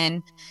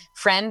human,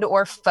 friend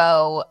or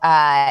foe,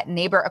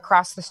 neighbor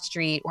across the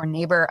street or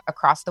neighbor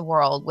across the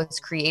world was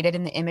created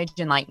in the image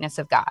and likeness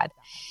of God.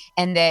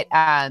 And that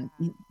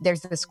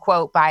there's this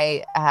quote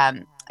by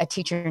a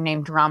teacher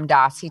named Ram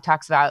Dass. He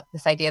talks about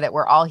this idea that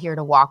we're all here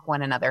to walk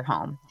one another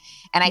home.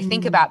 And I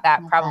think about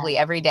that probably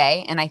every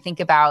day. And I think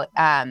about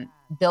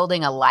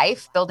building a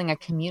life, building a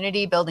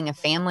community, building a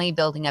family,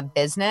 building a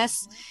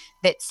business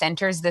that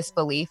centers this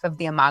belief of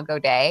the Imago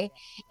Dei.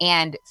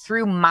 And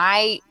through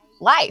my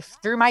life,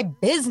 through my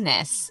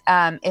business,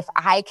 if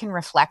I can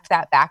reflect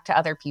that back to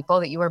other people,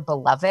 that you are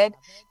beloved,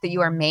 that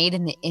you are made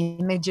in the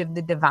image of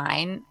the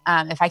divine,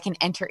 if I can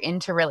enter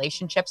into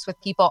relationships with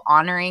people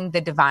honoring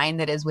the divine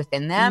that is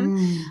within them,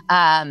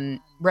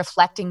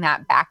 reflecting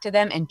that back to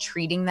them and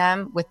treating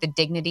them with the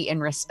dignity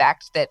and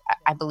respect that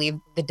I believe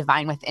the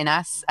divine within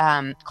us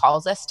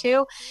calls us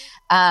to,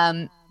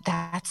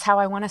 that's how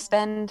I want to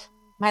spend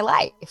my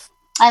life.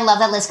 I love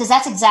that, Liz, because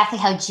that's exactly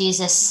how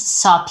Jesus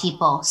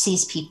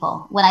sees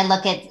people. When I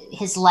look at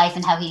his life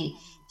and how he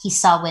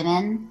saw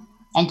women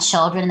and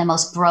children and the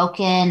most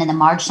broken and the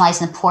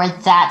marginalized and the poor,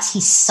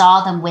 he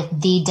saw them with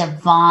the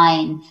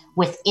divine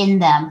within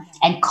them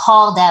and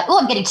called out,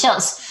 I'm getting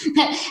chills,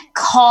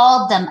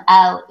 called them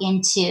out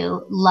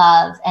into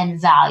love and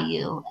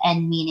value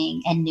and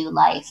meaning and new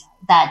life.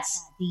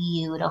 That's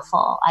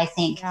beautiful. I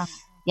think,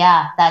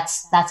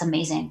 that's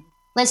amazing.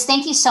 Liz,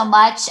 thank you so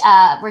much.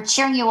 We're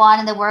cheering you on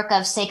in the work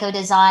of Seiko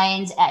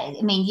Designs. I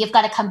mean, you've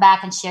got to come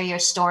back and share your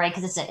story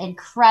because it's an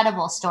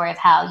incredible story of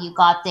how you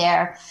got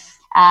there.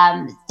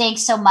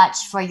 Thanks so much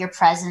for your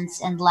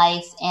presence in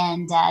life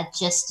and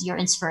just your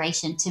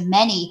inspiration to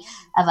many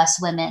of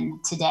us women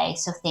today.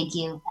 So thank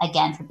you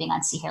again for being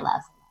on See Hear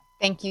Love.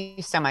 Thank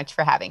you so much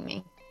for having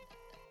me.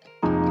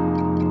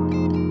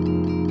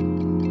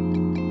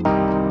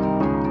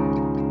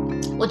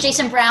 Well,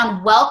 Jason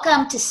Brown,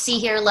 welcome to See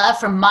Hear Love,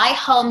 from my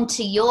home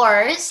to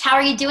yours. How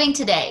are you doing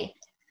today?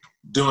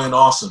 Doing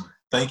awesome.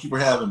 Thank you for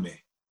having me.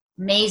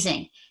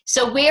 Amazing.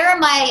 So where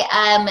am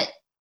I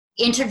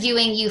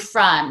interviewing you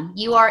from?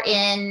 You are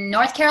in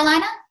North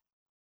Carolina?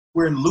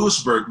 We're in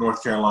Lewisburg,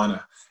 North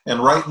Carolina. And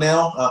right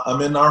now,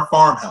 I'm in our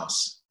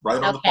farmhouse,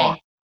 right on the farm.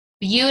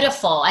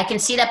 Beautiful. I can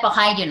see that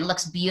behind you and it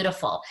looks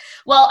beautiful.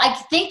 Well, I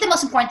think the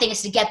most important thing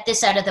is to get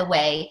this out of the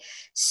way.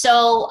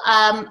 So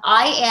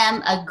I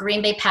am a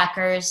Green Bay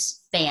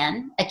Packers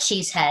fan, a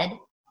cheesehead,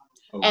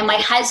 and my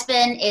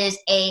husband is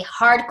a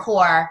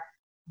hardcore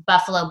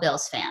Buffalo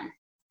Bills fan.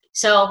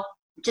 So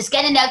just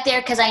getting out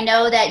there because I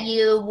know that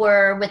you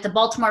were with the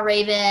Baltimore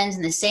Ravens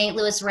and the St.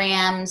 Louis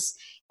Rams,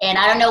 and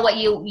I don't know what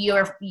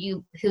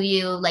who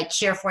you like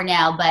cheer for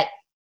now, but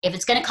if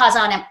it's going to cause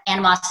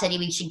animosity,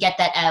 we should get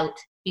that out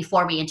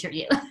before we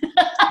interview.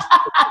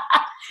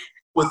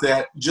 With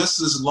that,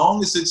 just as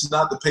long as it's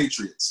not the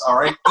Patriots, all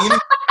right? Any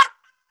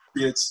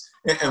Patriots,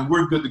 and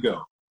we're good to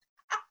go.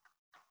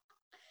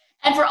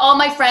 And for all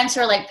my friends who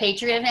are like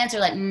Patriot fans,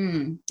 are like,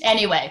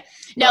 Anyway,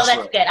 no, that's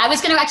right. Good. I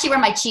was going to actually wear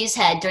my cheese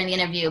head during the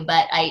interview,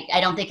 but I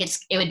don't think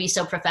it would be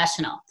so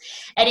professional.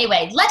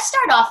 Anyway, let's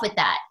start off with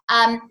that.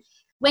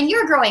 When you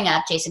were growing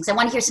up, Jason, because I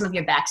want to hear some of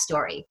your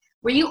backstory,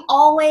 were you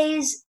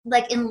always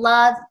like in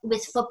love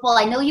with football?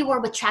 I know you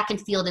were with track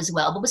and field as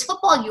well, but was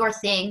football your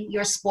thing,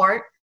 your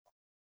sport?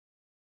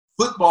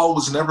 Football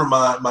was never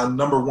my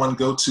number one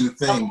go-to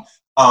thing.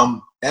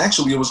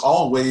 Actually, it was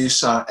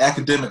always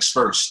academics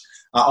first.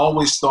 I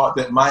always thought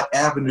that my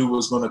avenue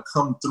was going to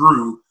come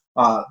through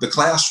the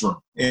classroom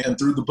and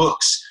through the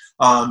books.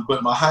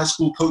 But my high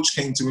school coach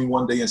came to me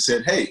one day and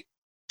said, "Hey,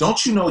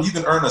 don't you know you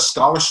can earn a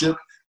scholarship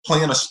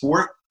playing a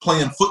sport,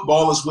 playing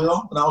football as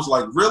well?" And I was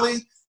like,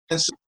 "Really?"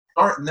 And so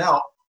starting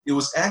out, it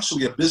was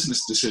actually a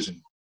business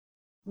decision.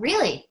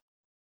 Really?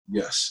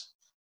 Yes.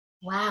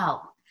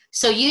 Wow.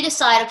 So you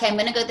decide, okay, I'm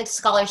going to go the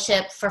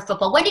scholarship for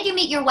football. When did you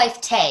meet your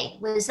wife, Tay?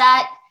 Was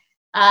that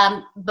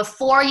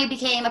before you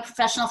became a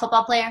professional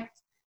football player?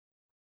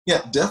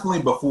 Yeah,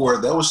 definitely before.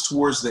 That was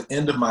towards the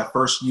end of my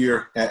first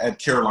year at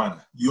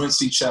Carolina,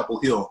 UNC Chapel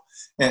Hill.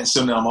 And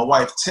so now my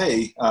wife,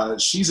 Tay,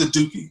 she's a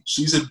Dookie.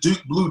 She's a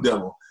Duke Blue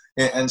Devil.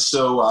 And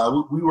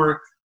so we were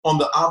on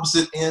the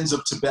opposite ends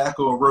of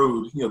Tobacco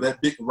Road,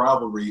 that big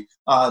rivalry,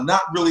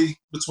 not really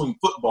between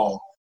football,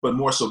 but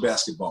more so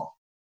basketball.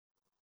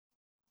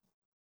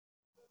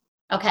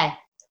 Okay.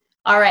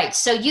 All right.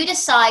 So you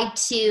decide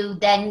to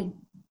then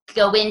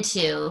go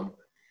into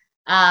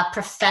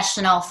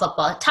professional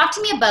football. Talk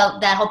to me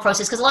about that whole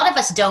process, because a lot of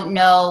us don't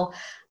know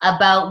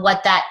about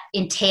what that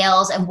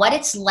entails and what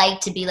it's like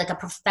to be like a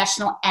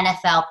professional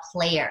NFL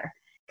player.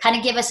 Kind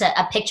of give us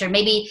a picture,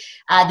 maybe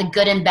the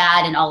good and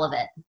bad and all of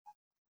it.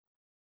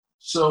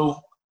 So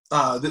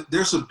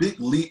there's a big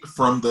leap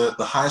from the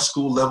high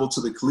school level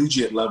to the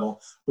collegiate level,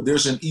 but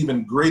there's an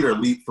even greater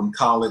leap from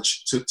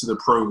college to the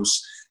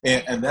pros.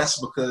 And that's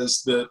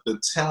because the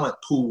talent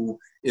pool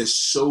is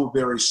so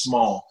very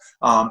small.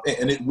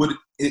 And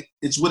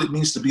it's what it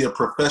means to be a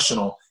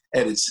professional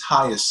at its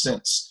highest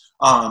sense.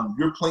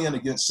 You're playing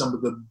against some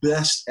of the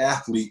best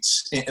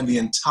athletes in the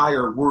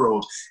entire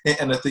world.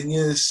 And the thing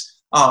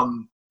is,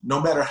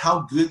 no matter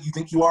how good you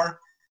think you are,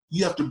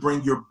 you have to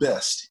bring your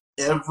best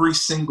every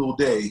single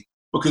day,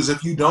 because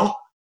if you don't,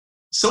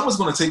 someone's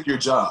going to take your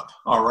job.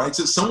 All right.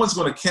 So someone's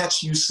going to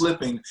catch you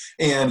slipping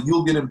and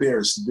you'll get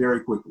embarrassed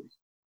very quickly.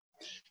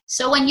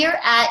 So when you're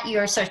at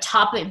your sort of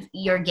top of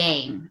your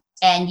game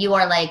and you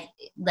are like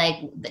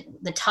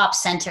the top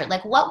center,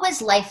 like what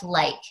was life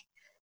like?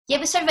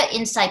 give us sort of an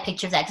inside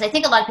picture of that, because I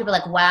think a lot of people are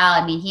like, wow,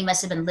 I mean, he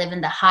must have been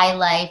living the high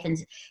life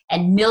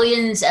and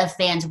millions of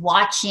fans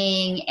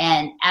watching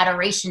and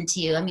adoration to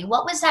you. I mean,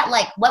 what was that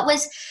like? What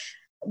was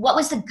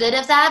the good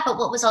of that, but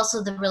what was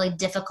also the really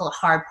difficult,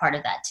 hard part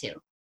of that too?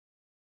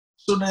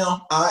 So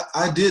now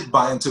I did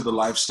buy into the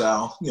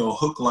lifestyle,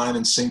 hook, line,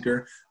 and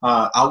sinker.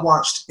 I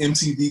watched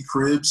MTV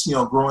Cribs,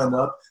 growing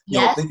up,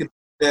 thinking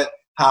that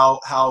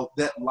how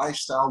that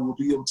lifestyle will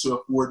be able to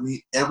afford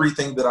me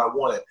everything that I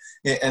wanted.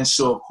 And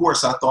so, of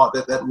course, I thought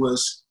that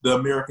was the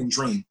American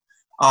dream.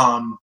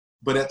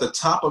 But at the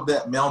top of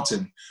that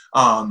mountain,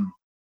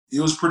 it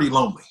was pretty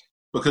lonely,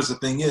 because the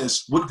thing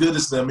is, what good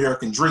is the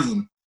American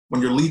dream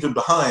when you're leaving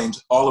behind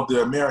all of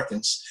the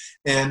Americans?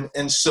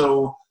 And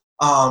so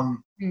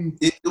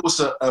it was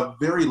a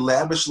very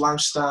lavish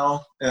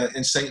lifestyle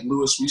in St.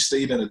 Louis. We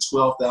stayed in a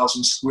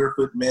 12,000 square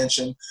foot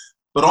mansion,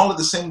 but all at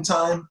the same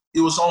time,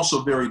 it was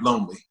also very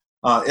lonely.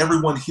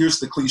 Everyone hears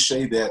the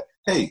cliche that,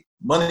 hey,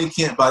 money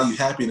can't buy you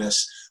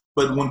happiness.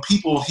 But when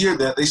people hear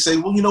that, they say,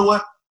 well, you know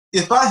what?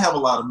 If I have a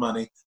lot of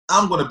money,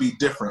 I'm going to be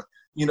different.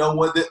 You know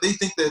what? They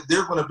think that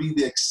they're going to be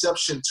the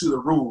exception to the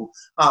rule,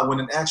 when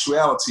in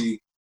actuality,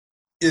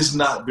 is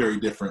not very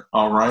different.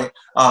 All right.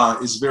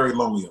 It's very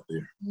lonely up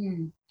there.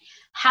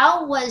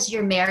 How was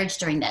your marriage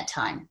during that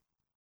time?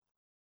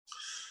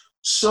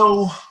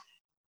 So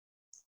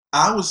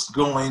I was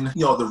going,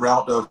 the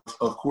route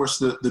of course,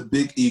 the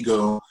big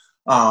ego,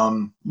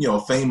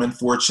 fame and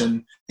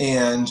fortune.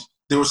 And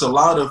there was a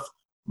lot of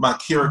my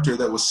character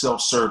that was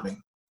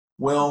self-serving.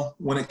 Well,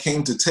 when it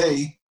came to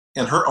Tay,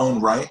 in her own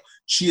right,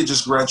 she had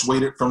just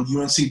graduated from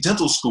UNC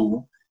Dental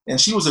School, and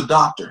she was a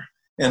doctor.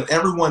 And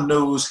everyone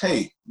knows,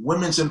 hey,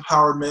 women's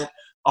empowerment,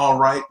 all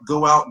right,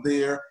 go out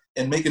there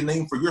and make a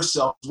name for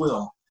yourself as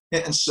well.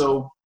 And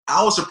so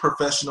I was a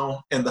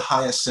professional in the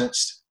highest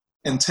sense,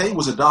 and Tay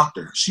was a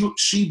doctor.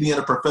 She being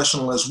a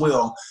professional as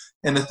well.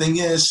 And the thing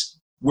is,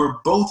 we're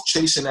both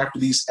chasing after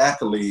these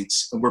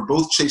accolades, and we're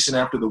both chasing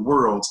after the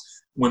world,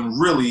 when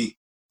really,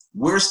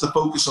 where's the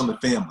focus on the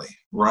family,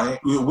 right?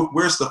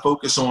 Where's the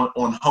focus on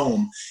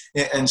home?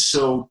 And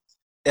so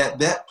at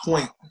that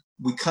point,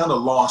 we kind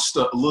of lost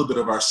a little bit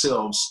of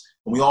ourselves,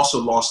 and we also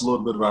lost a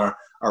little bit of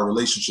our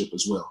relationship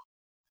as well.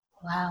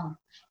 Wow.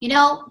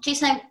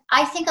 Jason,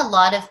 I think a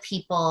lot of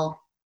people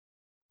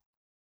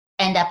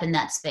end up in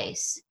that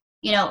space,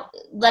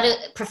 let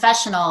it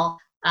professional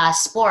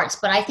sports,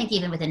 but I think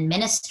even within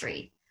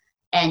ministry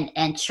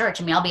and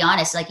church. I mean, I'll be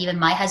honest, like even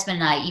my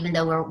husband and I, even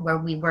though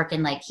we work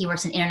in, like, he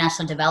works in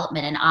international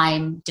development and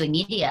I'm doing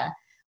media,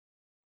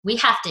 we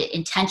have to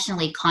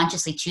intentionally,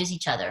 consciously choose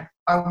each other,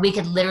 or we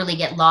could literally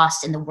get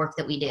lost in the work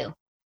that we do.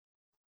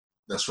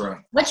 That's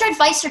right. What's your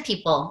advice for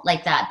people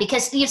like that?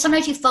 Because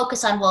sometimes you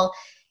focus on, well,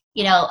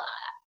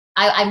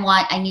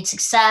 I need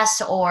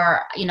success,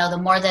 or, the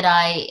more that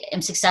I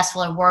am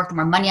successful at work, the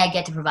more money I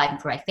get to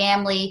provide for my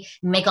family,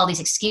 make all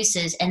these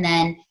excuses, and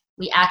then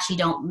we actually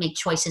don't make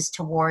choices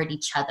toward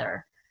each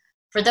other.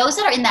 For those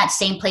that are in that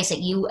same place that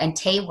you and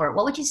Tay were,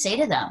 what would you say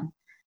to them?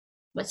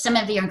 What's some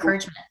of your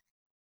encouragement?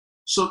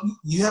 So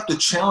you have to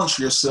challenge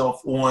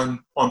yourself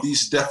on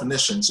these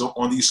definitions,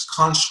 on these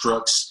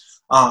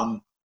constructs.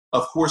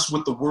 Of course,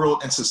 what the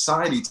world and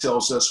society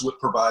tells us what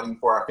providing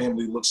for our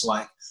family looks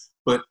like.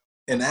 But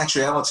in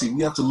actuality,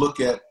 we have to look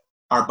at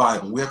our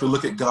Bible. We have to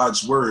look at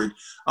God's word,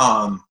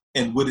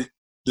 and what it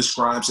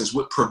describes as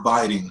what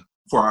providing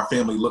for our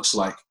family looks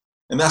like.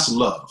 And that's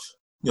love.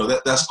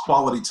 That's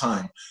quality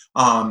time.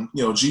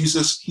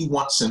 Jesus, he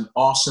wants an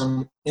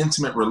awesome,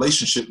 intimate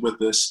relationship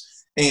with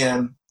us.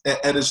 And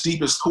at its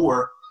deepest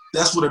core,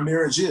 that's what a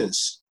marriage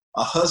is.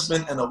 A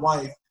husband and a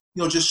wife,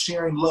 just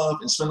sharing love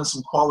and spending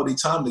some quality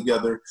time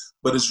together.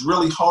 But it's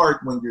really hard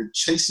when you're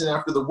chasing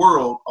after the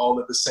world all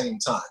at the same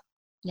time.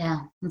 Yeah,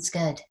 that's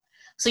good.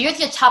 So you're at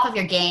the top of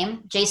your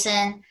game,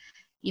 Jason.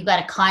 You've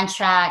got a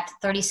contract,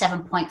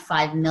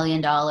 $37.5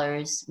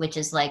 million, which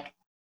is like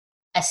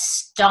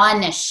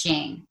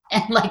astonishing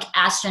and like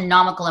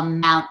astronomical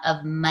amount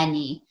of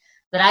money.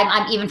 But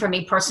I'm even for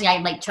me personally,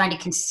 I'm like trying to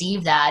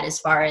conceive that as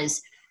far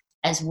as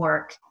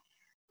work.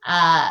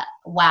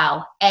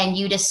 Wow. And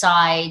you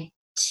decide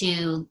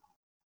to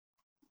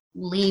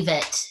leave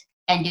it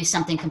and do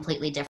something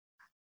completely different.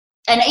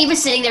 And even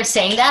sitting there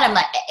saying that, I'm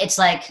like, it's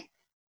like,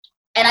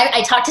 and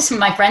I talked to some of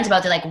my friends about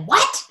it, they're like,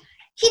 what?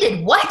 He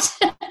did what?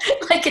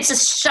 Like, it's a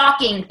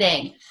shocking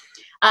thing.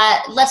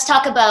 Let's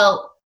talk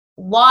about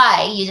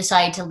why you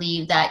decided to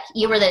leave that.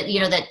 You were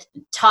the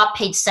top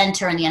paid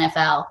center in the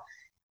NFL.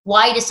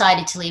 Why you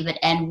decided to leave it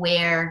and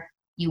where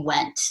you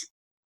went.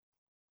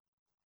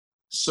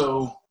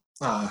 So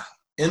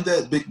in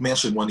that big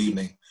mansion one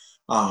evening,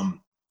 I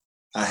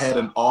had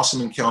an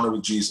awesome encounter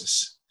with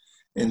Jesus.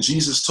 And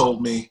Jesus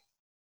told me,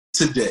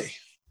 today.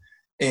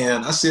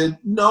 And I said,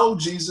 no,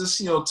 Jesus,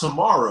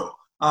 tomorrow.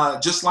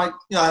 Just like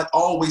I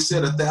always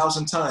said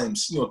 1,000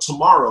 times,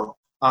 tomorrow,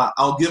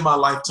 I'll give my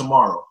life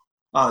tomorrow.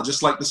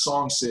 Just like the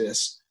song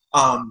says.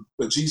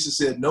 But Jesus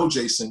said, no,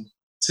 Jason,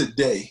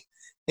 today.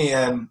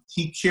 And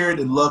he cared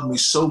and loved me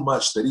so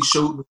much that he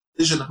showed me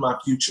the vision of my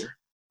future.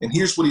 And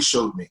here's what he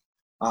showed me.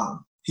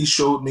 He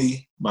showed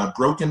me my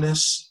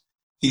brokenness.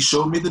 He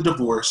showed me the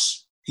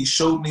divorce. He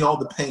showed me all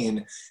the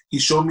pain. He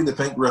showed me the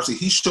bankruptcy.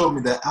 He showed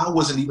me that I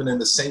wasn't even in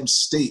the same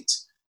state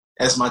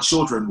as my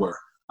children were.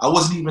 I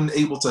wasn't even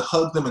able to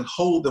hug them and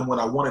hold them when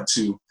I wanted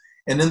to.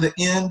 And in the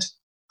end,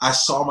 I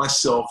saw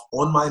myself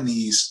on my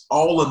knees,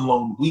 all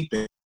alone,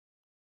 weeping.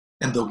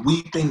 And the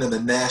weeping and the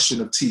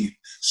gnashing of teeth,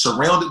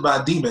 surrounded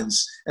by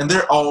demons, and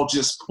they're all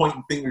just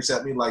pointing fingers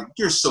at me like,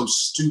 "You're so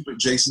stupid,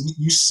 Jason.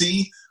 You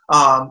see,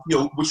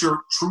 what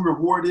your true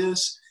reward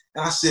is."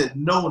 And I said,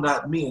 "No,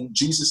 not me." And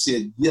Jesus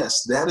said,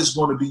 "Yes, that is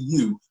going to be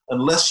you,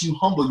 unless you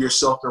humble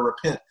yourself and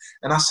repent."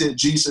 And I said,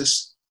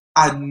 "Jesus,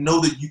 I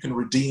know that you can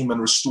redeem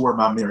and restore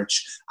my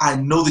marriage. I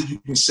know that you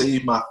can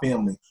save my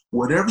family.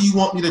 Whatever you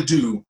want me to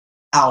do,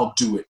 I'll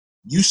do it.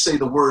 You say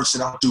the words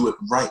and I'll do it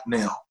right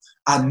now.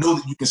 I know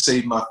that you can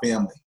save my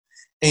family."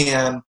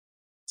 And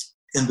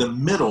in the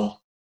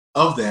middle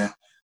of that,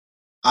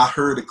 I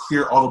heard a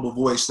clear, audible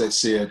voice that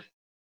said,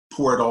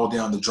 "Pour it all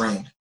down the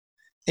drain."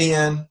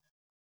 And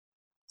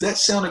that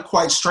sounded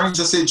quite strange.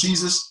 I said,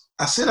 "Jesus,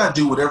 I said I'd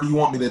do whatever you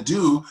want me to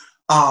do.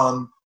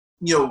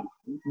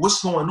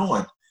 What's going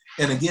on?"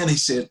 And again, he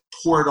said,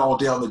 "Pour it all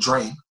down the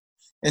drain."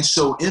 And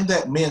so in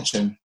that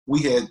mansion,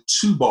 we had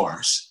 2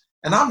 bars.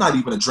 And I'm not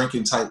even a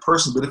drinking type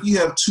person, but if you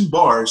have 2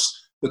 bars,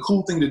 the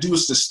cool thing to do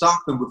is to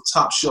stock them with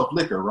top shelf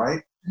liquor,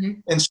 right? Mm-hmm.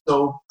 And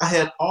so I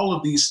had all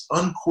of these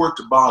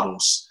uncorked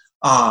bottles,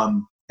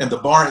 and the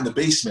bar in the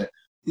basement,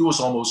 it was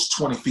almost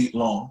 20 feet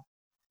long.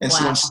 And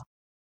wow.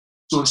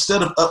 So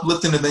instead of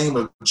uplifting the name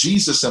of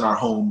Jesus in our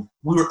home,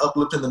 we were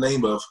uplifting the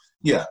name of,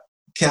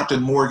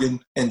 Captain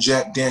Morgan and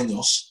Jack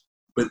Daniels.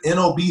 But in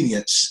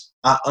obedience,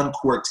 I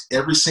uncorked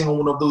every single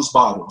one of those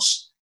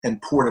bottles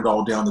and poured it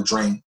all down the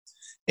drain.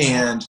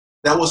 And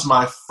that was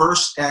my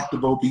first act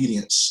of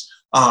obedience.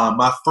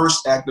 My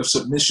first act of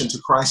submission to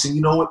Christ. And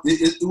you know what?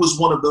 It was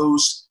one of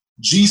those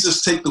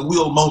Jesus take the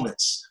wheel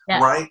moments,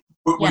 right?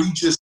 Where you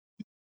just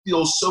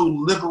feel so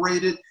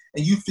liberated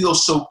and you feel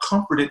so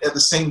comforted at the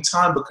same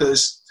time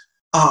because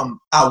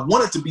I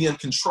wanted to be in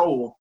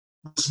control.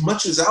 As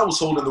much as I was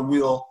holding the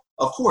wheel,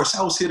 of course,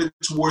 I was headed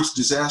towards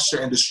disaster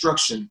and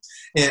destruction.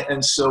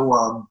 And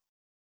so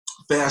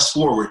fast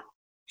forward,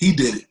 he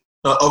did it.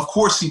 Of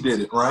course he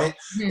did it, right?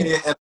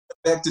 Mm-hmm. And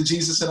back to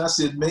Jesus and I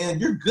said, "Man,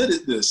 you're good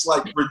at this,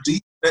 like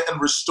redeeming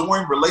and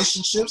restoring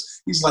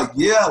relationships." He's like,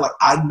 "Yeah, like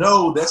I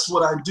know that's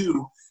what I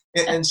do."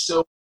 And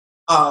so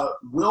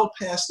well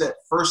past that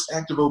first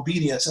act of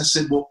obedience, I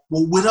said, well,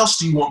 what else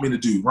do you want me to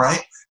do,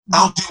 right?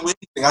 I'll do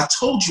anything. I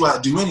told you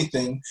I'd do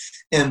anything.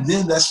 And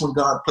then that's when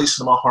God placed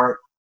it in my heart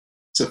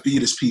to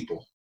feed his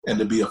people and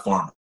to be a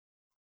farmer.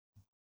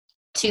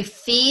 To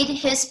feed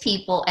his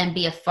people and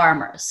be a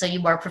farmer. So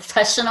you were a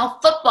professional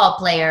football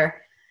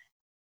player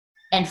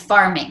and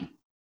farming.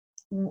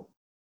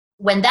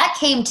 When that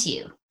came to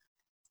you,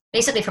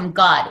 basically from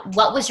God,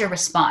 what was your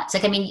response?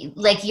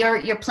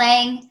 You're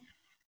playing,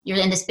 you're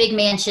in this big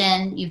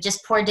mansion, you've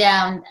just poured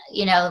down,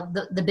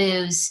 the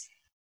booze,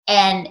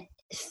 and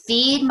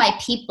feed my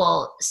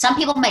people. Some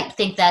people might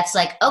think that's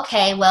like,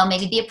 okay, well,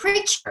 maybe be a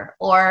preacher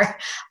or,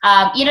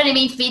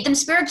 feed them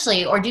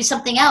spiritually or do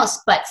something else.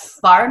 But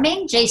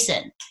farming,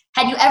 Jason,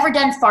 had you ever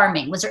done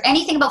farming? Was there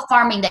anything about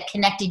farming that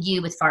connected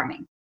you with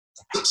farming?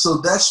 So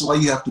that's why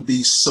you have to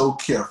be so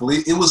careful.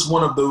 It was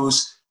one of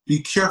those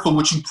be careful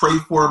what you pray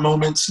for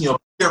moments, be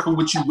careful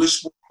what you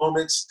wish for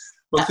moments,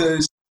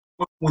 because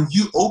when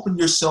you open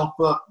yourself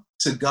up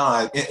to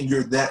God and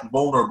you're that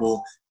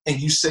vulnerable and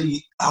you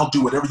say, "I'll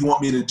do whatever you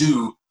want me to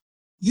do,"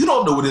 you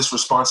don't know what his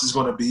response is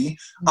going to be.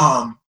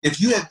 Mm-hmm. If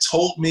you had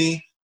told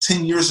me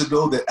 10 years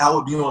ago that I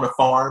would be on a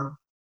farm,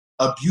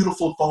 a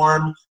beautiful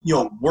farm,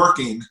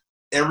 working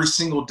every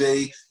single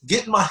day,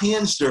 getting my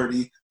hands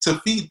dirty to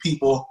feed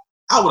people,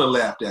 I would have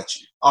laughed at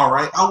you, all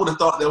right? I would have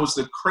thought that was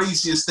the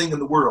craziest thing in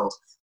the world.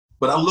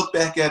 But I look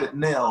back at it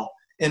now,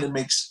 and it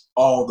makes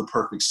all the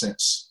perfect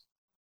sense.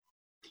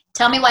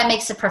 Tell me why it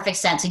makes the perfect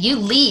sense. So you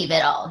leave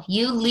it all.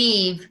 You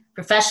leave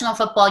professional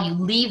football. You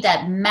leave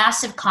that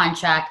massive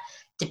contract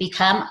to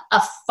become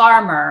a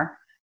farmer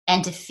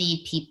and to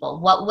feed people.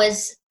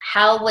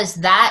 How was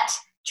that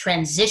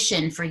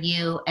transition for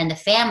you and the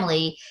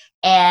family?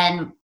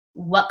 And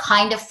what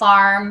kind of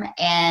farm?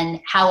 And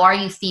how are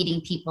you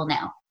feeding people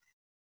now?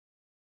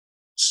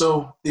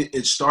 So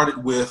it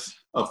started with,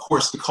 of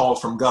course, the call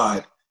from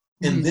God,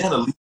 and then a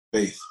leap of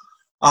faith.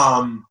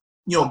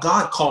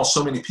 God calls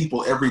so many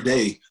people every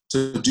day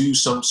to do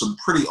some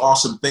pretty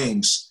awesome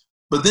things,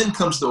 but then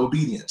comes the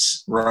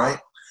obedience, right?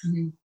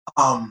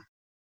 Mm-hmm.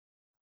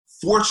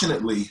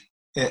 Fortunately,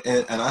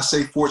 and I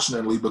say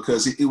fortunately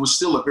because it was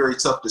still a very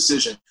tough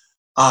decision,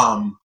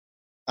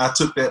 I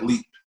took that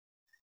leap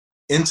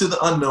into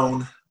the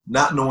unknown,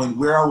 not knowing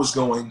where I was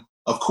going,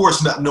 of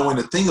course, not knowing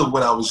a thing of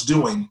what I was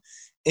doing,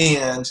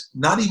 and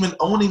not even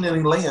owning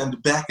any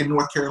land back in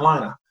North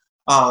Carolina.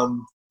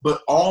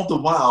 But all the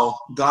while,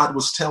 God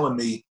was telling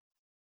me,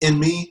 in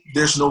me,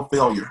 there's no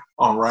failure,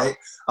 all right?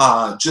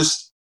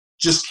 Just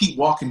keep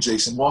walking,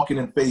 Jason, walking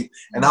in faith,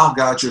 and I'll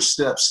guide your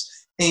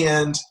steps.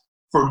 And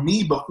for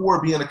me,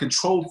 before being a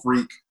control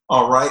freak,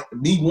 all right,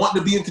 me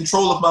wanting to be in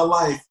control of my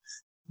life,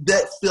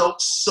 that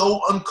felt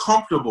so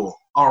uncomfortable,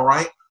 all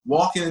right,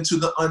 walking into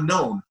the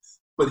unknown.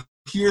 But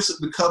here's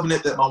the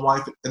covenant that my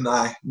wife and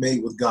I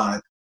made with God.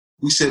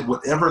 We said,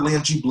 whatever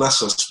land you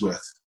bless us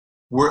with,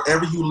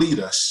 wherever you lead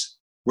us,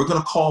 we're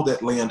going to call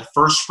that land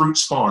First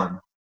Fruits Farm.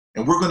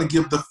 And we're going to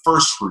give the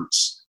first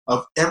fruits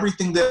of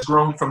everything that's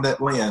grown from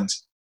that land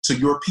to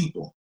your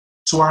people,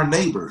 to our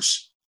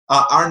neighbors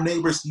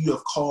you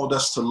have called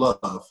us to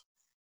love.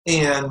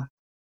 And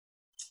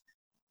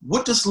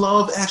what does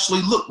love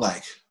actually look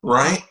like,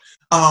 right?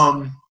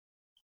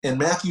 In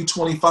Matthew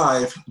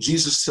 25,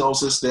 Jesus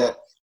tells us that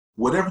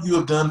whatever you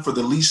have done for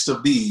the least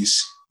of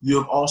these, you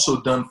have also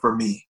done for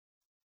me.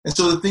 And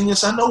so the thing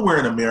is, I know we're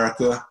in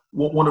America,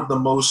 one of the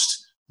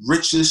most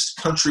richest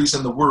countries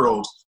in the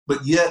world,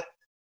 but yet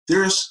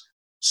there's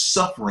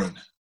suffering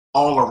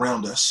all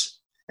around us.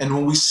 And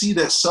when we see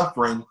that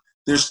suffering,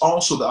 there's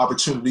also the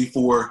opportunity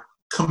for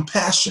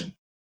compassion,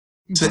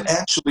 to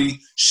actually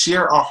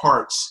share our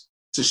hearts,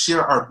 to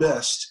share our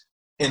best,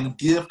 and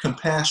give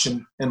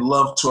compassion and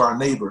love to our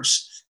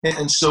neighbors.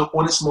 And so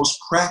on its most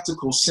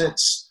practical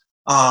sense,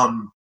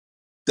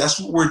 that's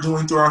what we're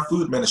doing through our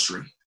food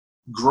ministry.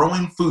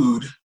 Growing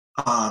food,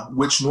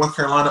 which North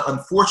Carolina,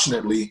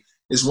 unfortunately,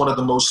 is one of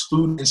the most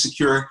food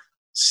insecure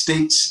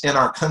states in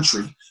our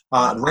country.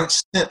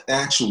 Ranked 10th,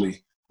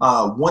 actually.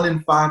 1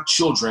 in 5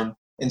 children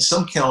in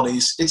some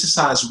counties, it's as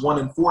high as 1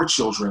 in 4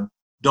 children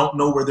don't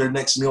know where their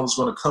next meal is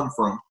going to come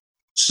from.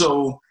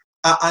 So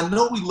I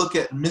know we look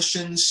at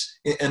missions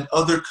in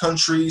other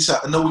countries.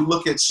 I know we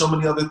look at so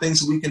many other things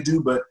that we can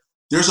do, but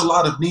there's a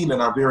lot of need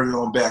in our very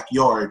own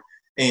backyard.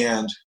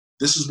 And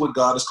this is what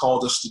God has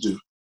called us to do.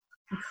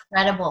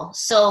 Incredible.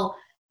 So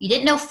you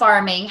didn't know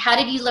farming. How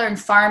did you learn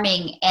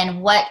farming,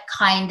 and what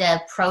kind of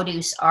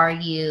produce are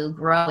you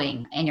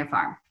growing in your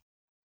farm?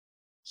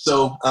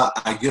 So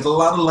I get a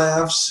lot of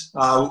laughs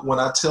when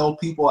I tell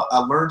people I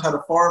learned how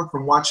to farm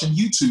from watching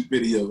YouTube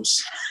videos.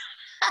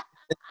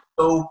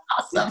 So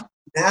Awesome.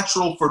 It's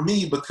natural for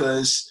me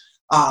because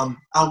I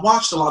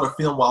watched a lot of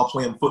film while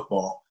playing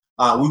football.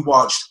 We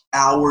watched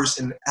hours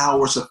and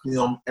hours of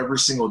film every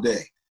single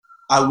day.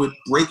 I would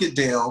break it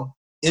down,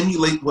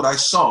 emulate what I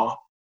saw,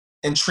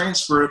 and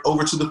transfer it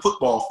over to the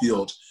football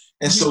field.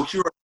 And so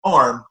here at the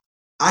farm,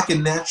 I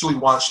can naturally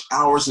watch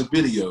hours of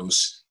videos,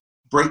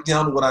 break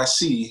down what I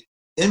see,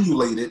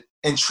 emulate it,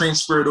 and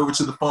transfer it over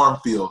to the farm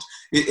field.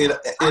 It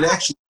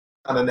actually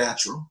kind of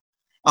natural.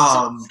 So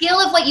the skill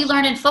of what you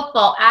learned in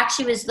football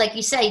actually was, like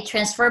you say,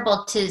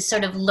 transferable to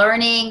sort of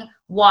learning,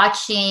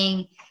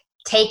 watching,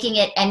 taking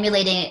it,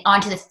 emulating it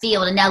onto the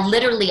field, and now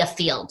literally a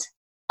field.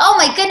 Oh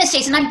my goodness,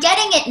 Jason, I'm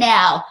getting it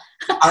now.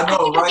 I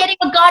know, I'm getting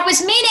what God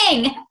was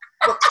meaning.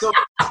 So,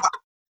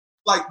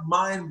 like,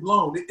 mind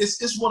blown.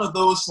 It's one of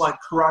those like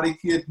Karate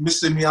Kid,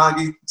 Mr.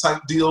 Miyagi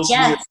type deals.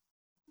 Yes.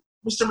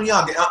 Mr.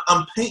 Miyagi,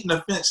 I'm painting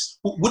a fence.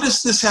 What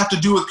does this have to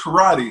do with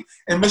karate?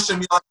 And Mr.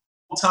 Miyagi, the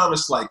whole time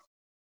it's like,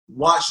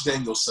 watch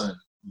Danielson.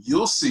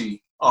 You'll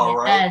see. All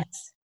right. Of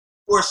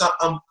course,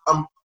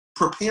 I'm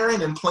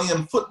preparing and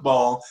playing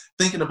football,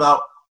 thinking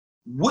about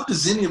what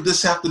does any of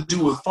this have to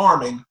do with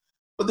farming?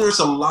 But there's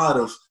a lot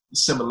of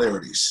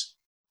similarities.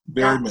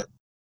 Very many.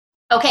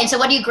 Okay, so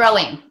what are you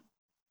growing?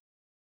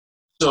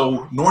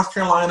 So North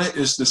Carolina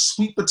is the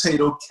sweet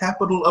potato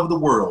capital of the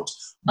world.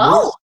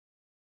 Oh.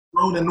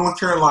 Grown in North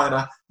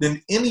Carolina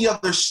than any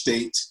other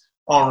state.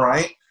 All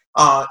right.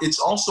 It's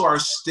also our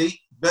state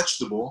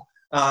vegetable.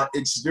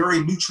 It's very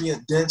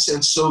nutrient dense,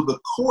 and so the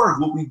core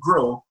of what we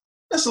grow,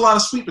 that's a lot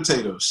of sweet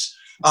potatoes.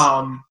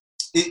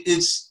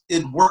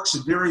 It works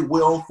very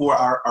well for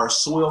our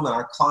soil and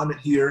our climate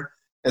here,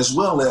 as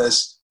well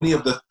as many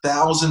of the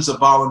thousands of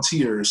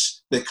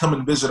volunteers that come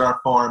and visit our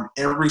farm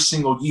every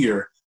single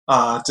year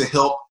to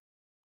help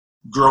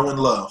grow and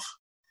love.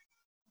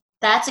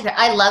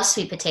 I love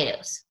sweet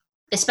potatoes,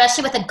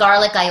 especially with a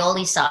garlic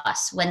aioli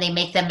sauce when they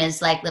make them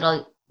as like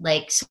little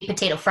sweet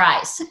potato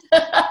fries.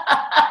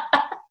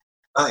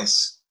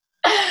 Nice.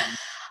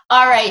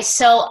 All right.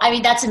 So, I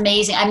mean, that's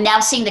amazing. I'm now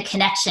seeing the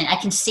connection. I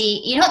can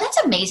see,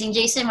 that's amazing,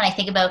 Jason, when I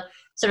think about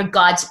sort of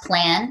God's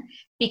plan,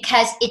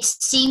 because it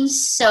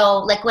seems so,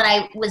 like when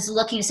I was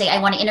looking to say,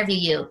 I want to interview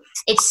you,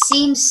 it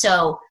seems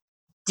so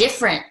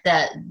different,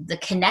 the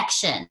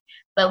connection.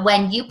 But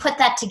when you put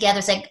that together,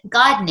 it's like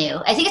God knew.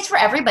 I think it's for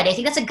everybody. I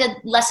think that's a good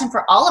lesson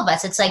for all of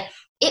us. It's like,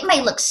 it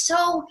may look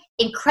so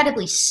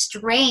incredibly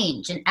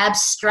strange and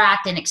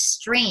abstract and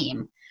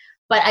extreme,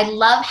 but I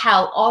love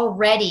how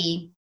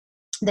already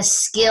the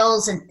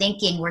skills and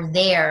thinking were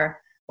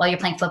there while you're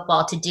playing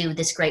football to do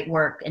this great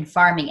work in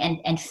farming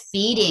and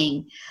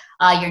feeding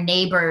your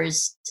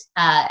neighbors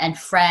and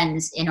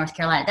friends in North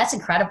Carolina. That's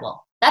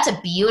incredible. That's a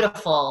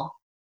beautiful,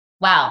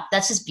 wow,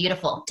 that's just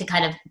beautiful to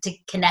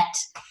connect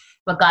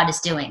what God is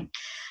doing.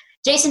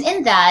 Jason,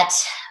 in that,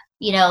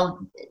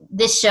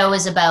 this show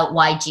is about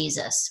why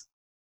Jesus.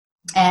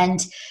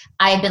 And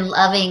I've been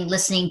loving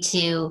listening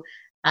to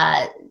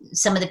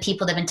some of the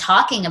people that have been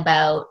talking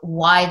about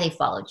why they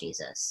follow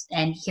Jesus,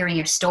 and hearing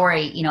your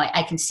story,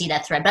 I can see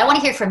that thread. But I want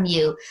to hear from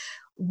you.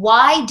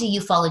 why do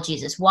you follow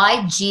Jesus?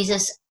 Why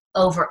Jesus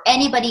over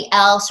anybody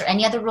else or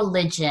any other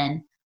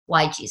religion?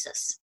 Why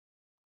Jesus?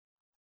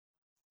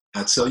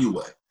 I tell you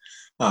what,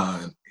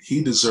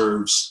 he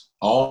deserves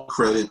all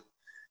credit.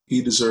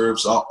 He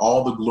deserves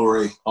all the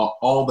glory,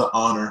 all the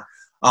honor.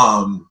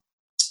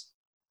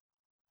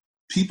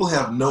 People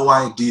have no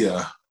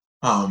idea,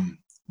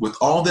 with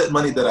all that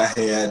money that I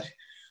had,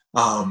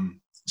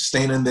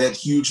 staying in that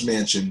huge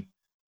mansion,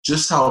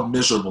 just how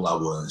miserable I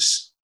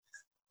was.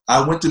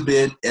 I went to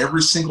bed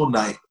every single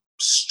night,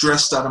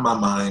 stressed out of my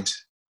mind.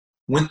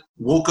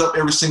 Woke up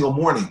every single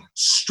morning,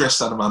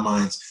 stressed out of my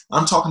mind.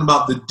 I'm talking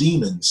about the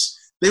demons.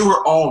 They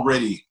were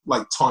already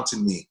like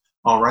taunting me,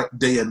 all right,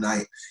 day and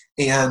night.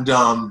 And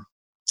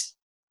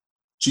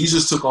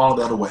Jesus took all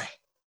that away.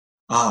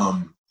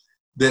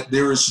 That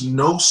there is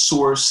no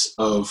source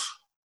of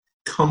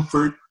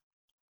comfort,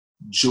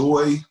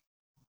 joy,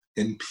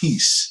 and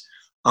peace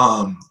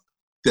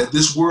that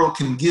this world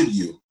can give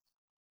you.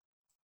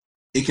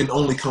 It can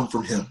only come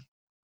from him.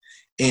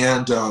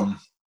 And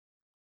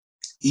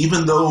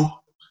even though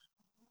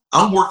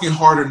I'm working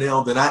harder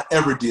now than I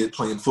ever did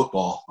playing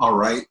football, all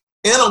right?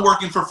 And I'm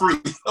working for free,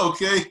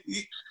 okay?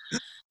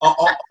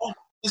 All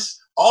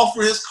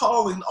for his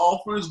calling,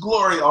 all for his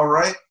glory, all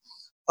right?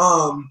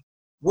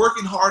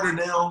 Working harder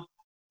now.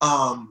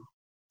 I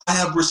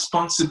have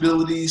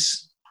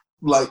responsibilities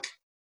like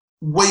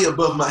way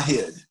above my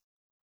head.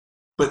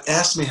 But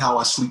ask me how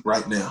I sleep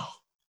right now.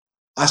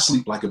 I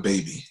sleep like a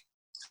baby.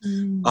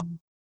 The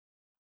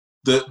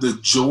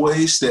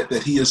joys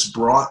that he has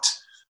brought,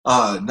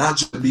 not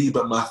just me,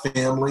 but my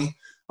family.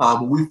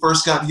 When we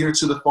first got here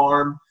to the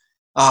farm,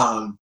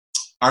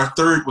 our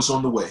third was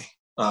on the way,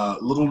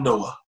 little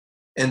Noah.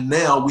 And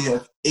now we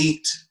have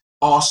 8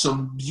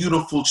 awesome,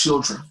 beautiful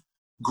children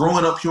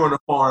growing up here on the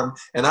farm.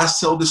 And I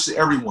tell this to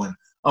everyone,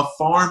 a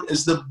farm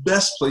is the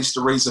best place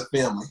to raise a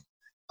family.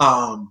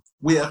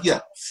 We have,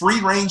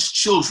 free-range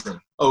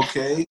children,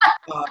 okay?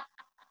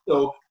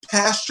 So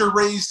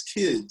pasture-raised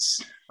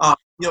kids,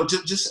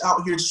 just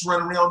out here, just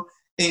running around.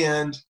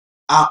 And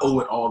I owe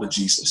it all to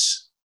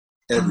Jesus,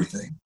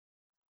 everything.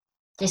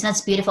 Jason,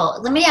 that's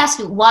beautiful. Let me ask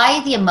you,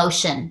 why the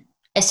emotion?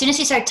 As soon as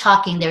you started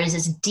talking, there was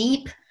this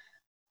deep,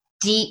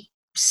 deep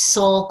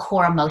soul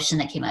core emotion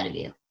that came out of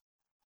you.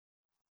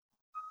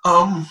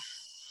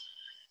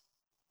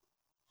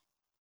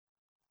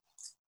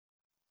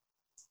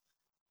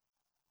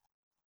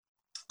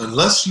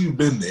 Unless you've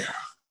been there,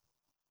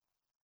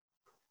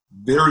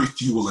 very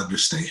few will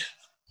understand.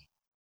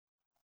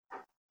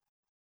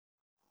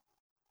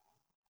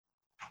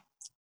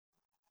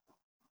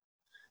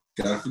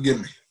 Gotta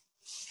forgive me.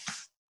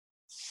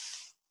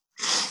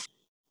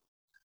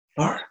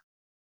 All right.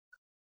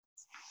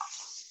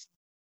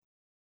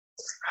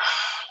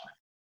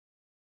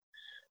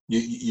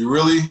 You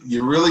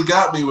really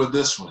got me with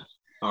this one.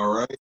 All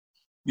right.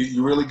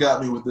 You really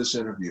got me with this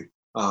interview.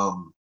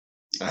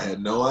 I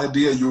had no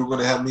idea you were going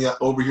to have me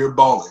over here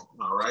bawling.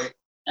 All right.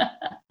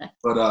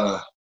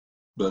 But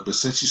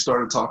since you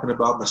started talking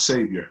about my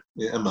Savior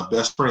and my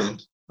best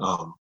friend,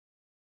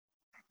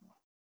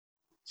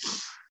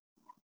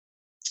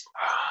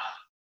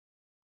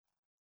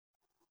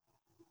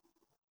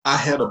 I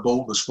had a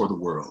boldness for the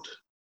world.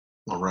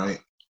 All right.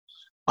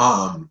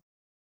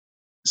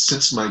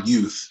 Since my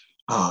youth,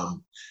 I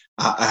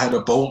had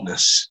a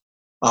boldness,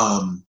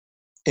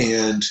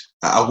 and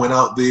I went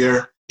out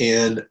there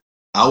and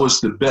I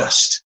was the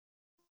best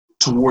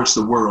towards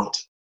the world.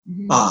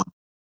 Mm-hmm.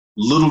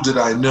 Little did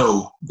I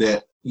know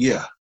that,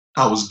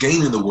 I was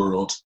gaining the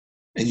world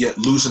and yet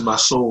losing my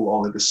soul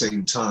all at the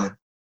same time.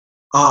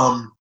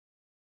 I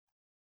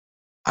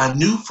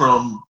knew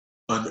from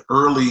an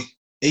early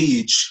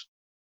age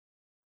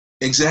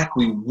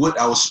exactly what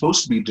I was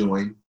supposed to be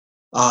doing.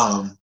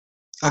 I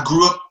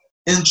grew up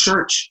in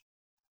church,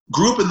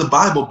 grew up in the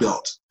Bible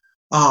Belt.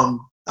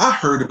 I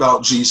heard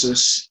about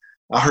Jesus.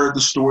 I heard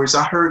the stories.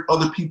 I heard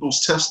other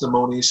people's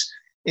testimonies.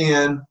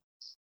 And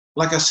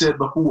like I said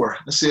before,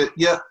 I said,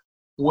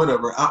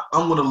 whatever.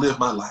 I'm going to live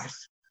my life.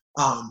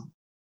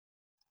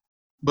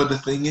 But the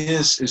thing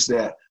is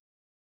that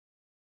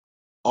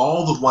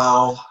all the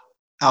while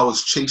I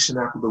was chasing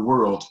after the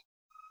world,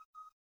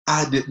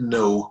 I didn't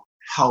know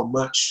how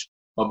much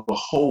of a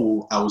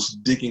hole I was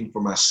digging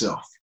for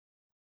myself.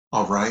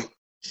 All right.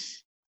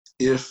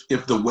 If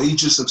the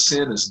wages of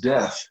sin is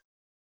death,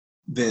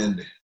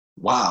 then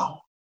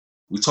wow.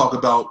 We talk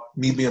about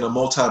me being a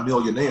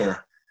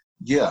multimillionaire.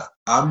 Yeah,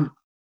 I'm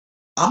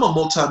a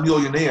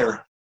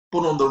multimillionaire, but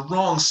on the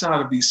wrong side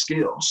of these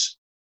scales.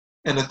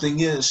 And the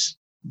thing is,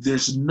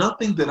 there's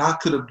nothing that I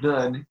could have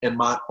done in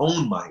my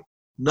own might,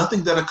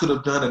 nothing that I could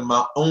have done in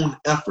my own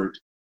effort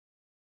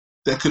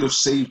that could have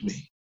saved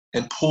me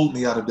and pulled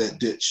me out of that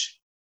ditch.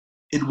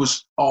 It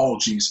was all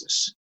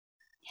Jesus.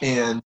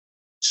 And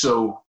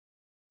so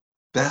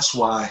that's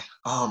why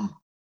I'm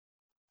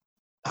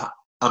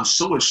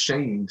so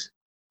ashamed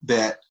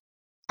that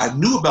I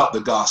knew about the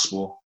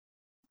gospel,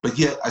 but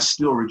yet I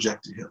still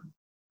rejected him.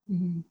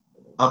 Mm-hmm.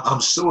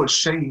 I'm so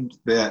ashamed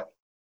that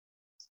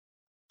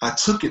I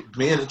took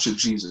advantage of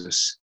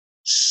Jesus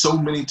so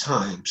many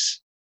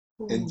times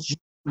and use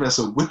him as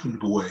a whipping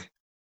boy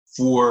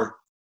for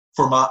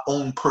my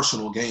own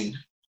personal gain.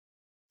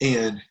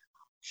 And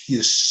he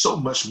is so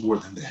much more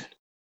than that.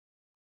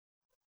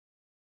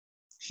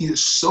 He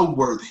is so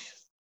worthy.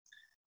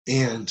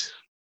 And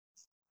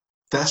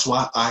that's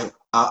why I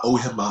owe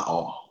him my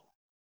all.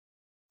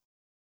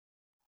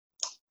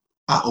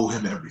 I owe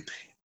him everything.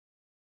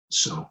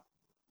 So,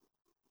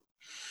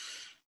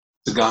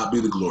 to God be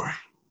the glory.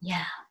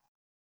 Yeah.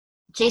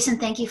 Jason,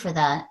 thank you for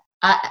that.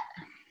 I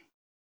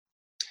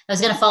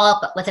was going to follow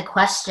up with a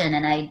question,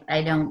 and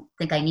I don't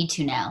think I need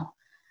to now,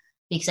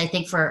 because I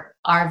think for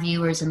our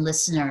viewers and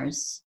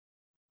listeners,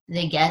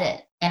 they get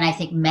it. And I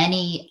think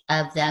many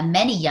of them,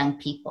 many young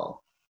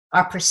people,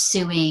 are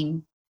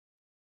pursuing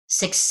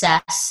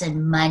success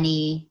and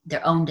money,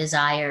 their own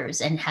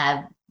desires, and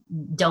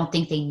don't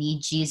think they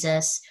need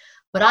Jesus.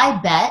 But I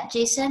bet,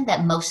 Jason,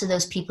 that most of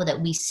those people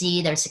that we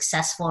see that are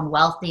successful and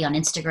wealthy on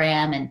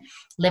Instagram and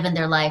living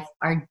their life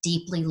are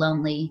deeply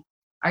lonely,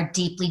 are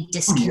deeply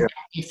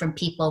disconnected from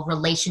people,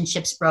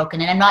 relationships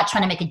broken. And I'm not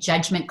trying to make a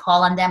judgment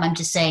call on them. I'm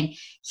just saying,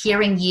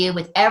 hearing you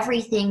with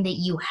everything that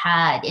you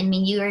had, I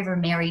mean, you were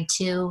married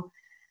too,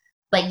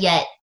 but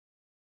yet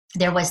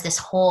there was this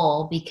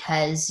hole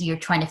because you're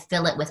trying to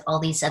fill it with all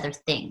these other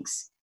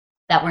things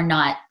that were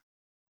not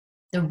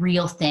the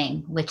real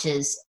thing, which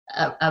is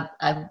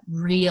a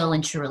real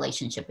and true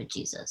relationship with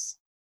Jesus.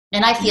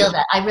 And I feel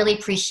that I really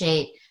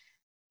appreciate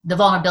the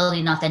vulnerability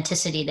and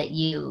authenticity that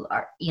you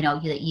are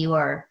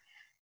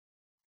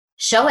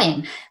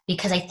showing,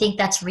 because I think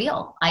that's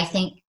real. I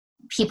think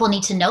people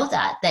need to know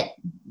that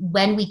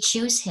when we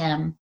choose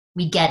him,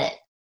 we get it.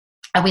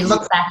 And we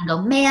look back and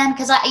go, man,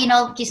 because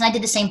Jason, I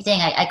did the same thing.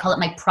 I call it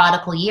my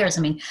prodigal years.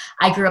 I mean,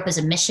 I grew up as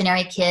a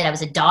missionary kid. I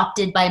was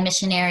adopted by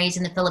missionaries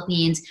in the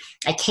Philippines.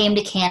 I came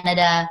to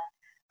Canada,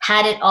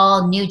 had it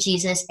all, knew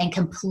Jesus, and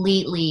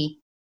completely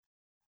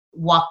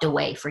walked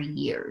away for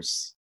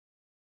years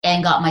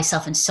and got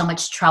myself in so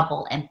much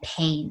trouble and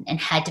pain and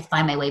had to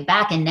find my way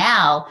back. And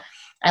now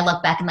I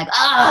look back and I'm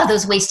like,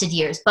 those wasted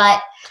years.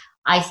 But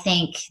I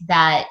think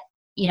that,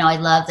 I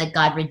love that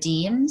God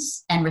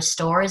redeems and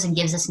restores and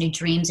gives us new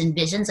dreams and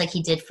visions like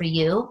he did for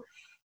you.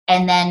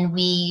 And then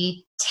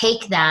we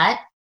take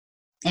that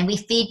and we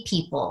feed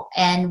people,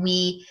 and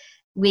we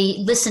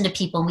listen to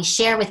people, and we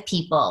share with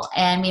people,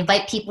 and we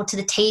invite people to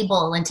the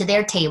table and to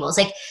their tables.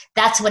 Like,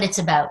 that's what it's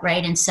about,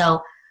 right? And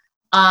so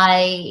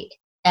I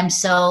am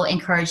so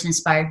encouraged and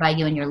inspired by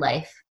you in your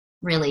life.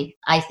 Really,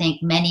 I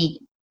think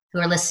many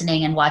who are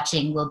listening and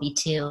watching will be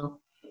too.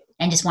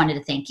 And just wanted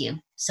to thank you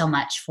so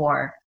much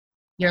for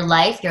your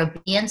life, your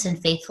obedience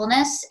and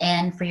faithfulness,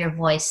 and for your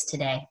voice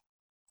today.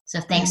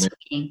 So thanks for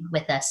being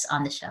with us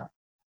on the show.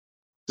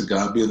 To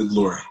God be the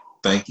glory.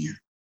 Thank you.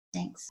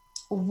 Thanks.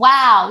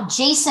 Wow.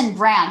 Jason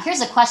Brown,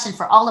 here's a question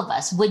for all of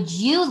us. Would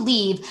you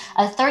leave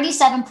a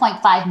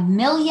 $37.5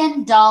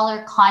 million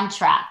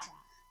contract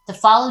to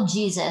follow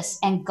Jesus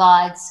and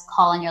God's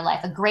call in your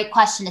life? A great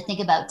question to think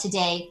about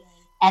today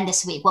and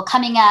this week. Well,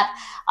 coming up,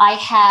 I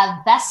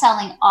have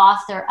best-selling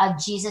author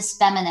of Jesus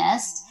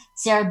Feminist,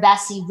 Sarah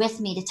Bessey, with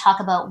me to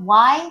talk about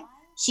why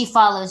she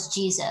follows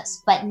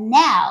Jesus. But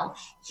now,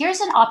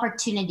 here's an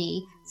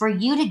opportunity for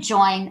you to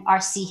join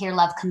our See, Hear,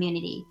 Love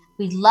community.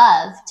 We'd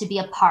love to be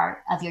a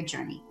part of your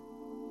journey.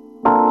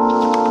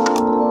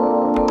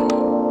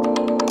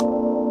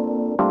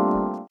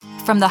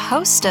 From the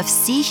host of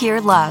See, Hear,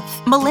 Love,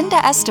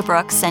 Melinda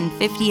Estabrooks, and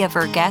 50 of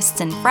her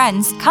guests and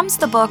friends, comes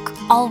the book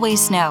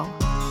Always Know,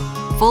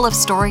 full of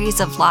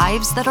stories of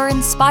lives that are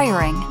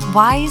inspiring,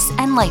 wise,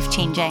 and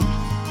life-changing.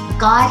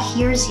 God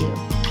hears you.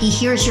 He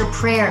hears your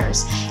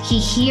prayers. He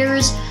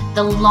hears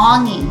the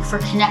longing for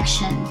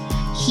connection.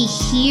 He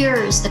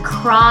hears the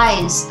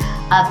cries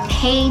of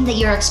pain that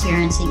you're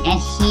experiencing, and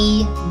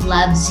he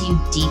loves you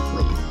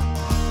deeply.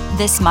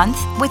 This month,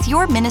 with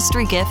your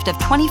ministry gift of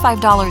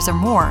 $25 or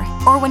more,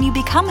 or when you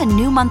become a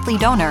new monthly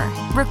donor,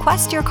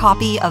 request your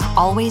copy of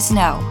Always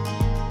Know.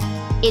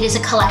 It is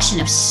a collection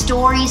of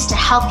stories to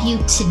help you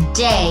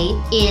today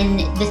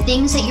in the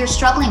things that you're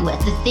struggling with,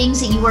 the things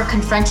that you are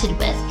confronted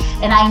with.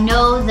 And I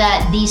know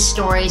that these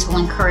stories will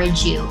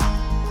encourage you.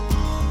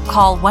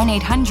 Call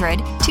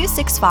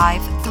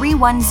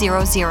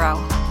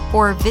 1-800-265-3100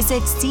 or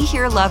visit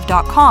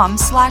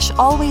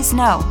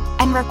seehearlove.com/alwaysknow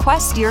and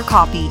request your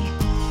copy.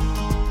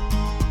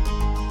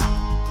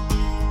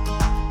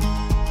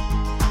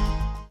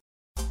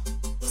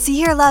 See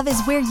Hear Love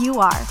is where you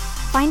are.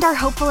 Find our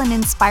hopeful and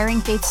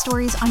inspiring faith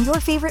stories on your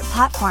favorite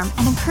platform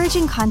and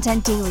encouraging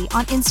content daily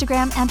on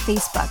Instagram and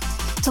Facebook.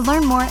 To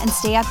learn more and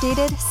stay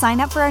updated, sign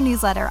up for our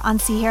newsletter on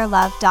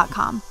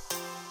seehearlove.com.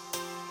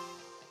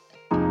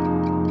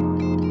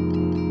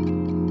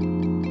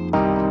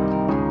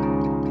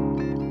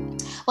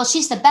 Well,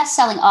 she's the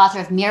best-selling author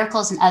of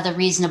Miracles and Other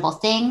Reasonable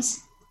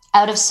Things,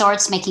 Out of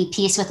Sorts, Making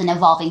Peace with an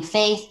Evolving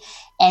Faith,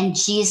 and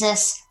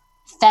Jesus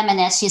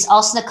Feminist. She's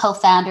also the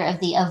co-founder of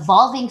the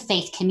Evolving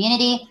Faith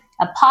Community,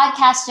 a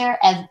podcaster,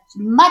 a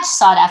much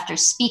sought-after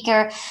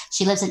speaker.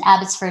 She lives in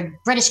Abbotsford,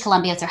 British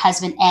Columbia with her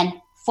husband and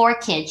 4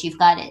 kids. You've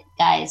got it,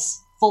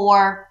 guys.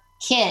 4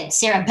 kid,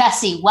 Sarah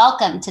Bessey.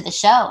 Welcome to the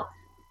show.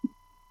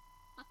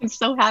 I'm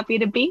so happy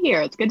to be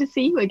here. It's good to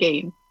see you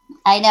again.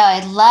 I know.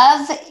 I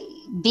love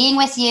being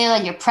with you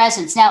and your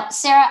presence. Now,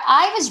 Sarah,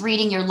 I was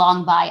reading your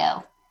long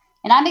bio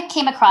and I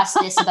came across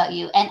this about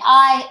you and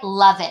I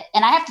love it.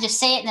 And I have to just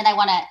say it and then I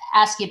want to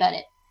ask you about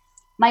it.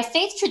 My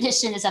faith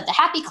tradition is of the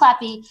happy,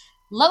 clappy,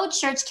 low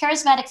church,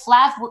 charismatic,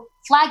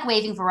 flag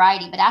waving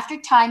variety. But after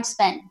time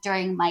spent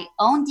during my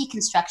own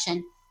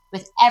deconstruction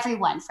with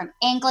everyone from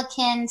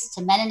Anglicans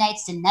to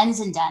Mennonites to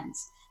nuns and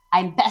duns,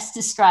 I'm best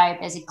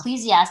described as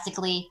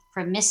ecclesiastically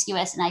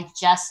promiscuous, and I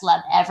just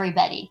love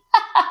everybody.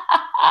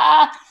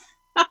 I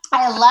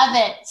love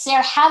it.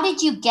 Sarah, how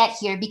did you get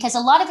here? Because a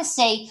lot of us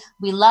say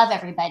we love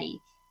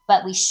everybody,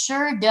 but we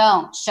sure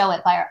don't show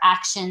it by our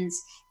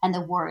actions and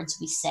the words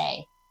we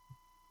say.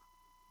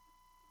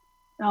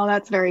 Oh,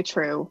 that's very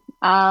true.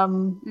 I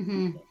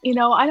don't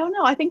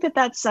know. I think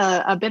that's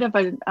a bit of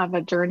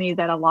a journey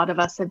that a lot of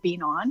us have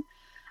been on.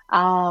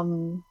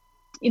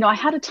 I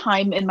had a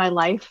time in my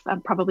life,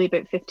 probably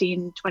about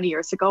 15, 20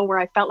 years ago, where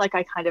I felt like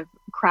I kind of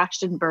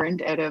crashed and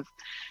burned out of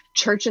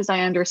church as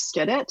I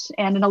understood it.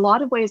 And in a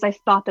lot of ways, I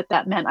thought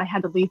that meant I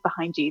had to leave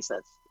behind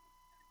Jesus.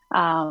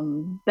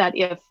 That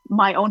if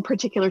my own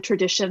particular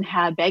tradition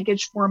had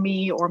baggage for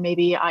me, or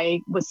maybe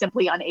I was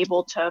simply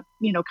unable to,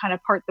 kind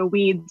of part the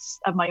weeds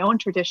of my own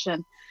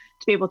tradition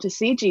to be able to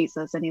see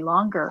Jesus any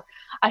longer,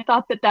 I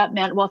thought that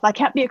meant, well, if I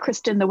can't be a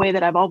Christian the way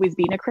that I've always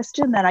been a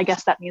Christian, then I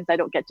guess that means I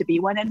don't get to be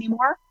one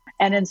anymore.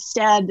 And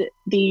instead,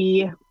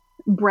 the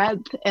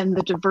breadth and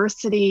the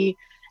diversity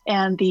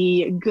and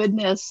the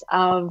goodness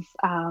of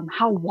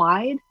how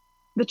wide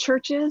the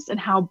church is and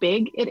how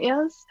big it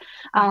is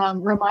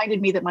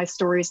reminded me that my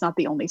story is not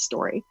the only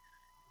story,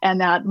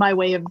 and that my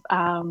way of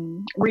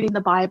reading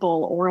the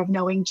Bible or of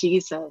knowing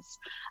Jesus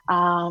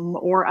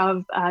or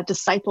of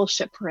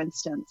discipleship, for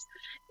instance,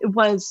 it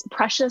was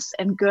precious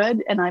and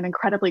good, and I'm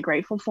incredibly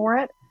grateful for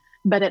it.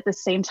 But at the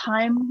same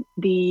time,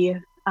 the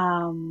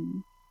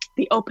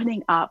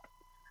opening up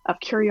of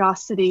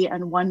curiosity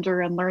and wonder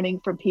and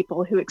learning from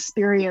people who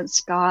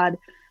experienced God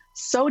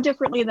so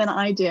differently than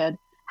I did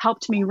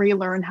helped me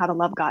relearn how to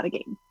love God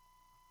again.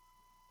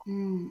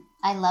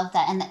 I love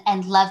that.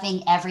 And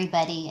loving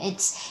everybody.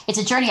 It's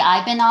a journey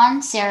I've been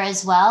on, Sarah,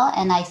 as well.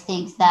 And I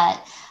think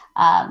that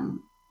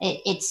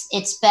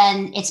it's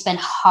been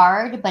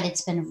hard, but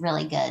it's been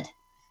really good,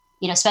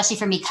 especially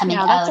for me coming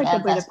out of that's a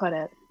good way to put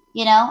it.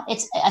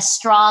 It's a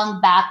strong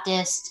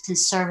Baptist,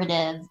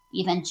 conservative,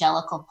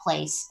 evangelical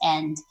place,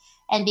 and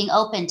being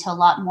open to a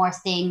lot more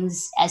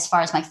things as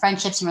far as my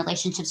friendships and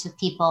relationships with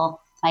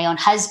people, my own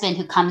husband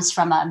who comes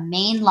from a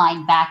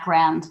mainline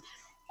background,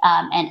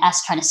 and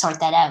us trying to sort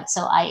that out.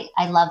 So I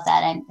love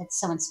that. And it's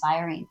so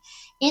inspiring.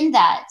 In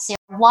that, Sarah,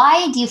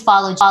 why do you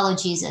follow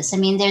Jesus? I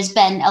mean, there's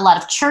been a lot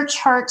of church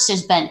hurts.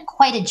 There's been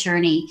quite a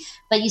journey,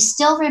 but you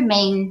still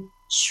remain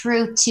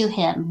true to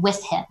him,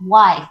 with him.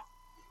 Why?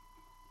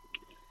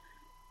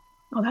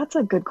 Well, that's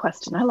a good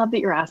question. I love that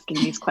you're asking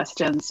these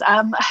questions.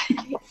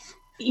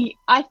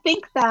 I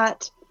think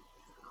that,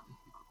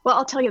 well,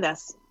 I'll tell you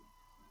this.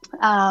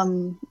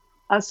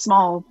 A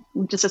small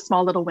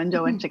little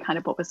window into kind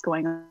of what was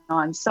going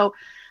on. So,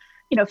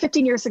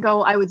 15 years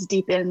ago, I was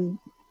deep in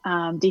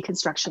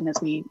deconstruction,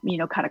 as we,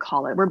 kind of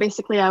call it, where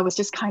basically I was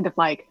just kind of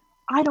like,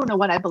 I don't know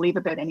what I believe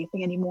about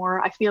anything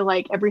anymore. I feel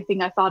like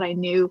everything I thought I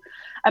knew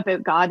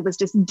about God was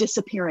just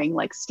disappearing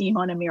like steam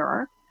on a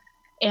mirror.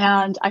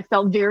 And I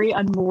felt very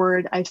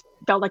unmoored. I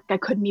felt like I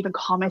couldn't even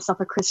call myself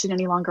a Christian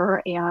any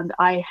longer. And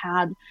I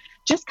had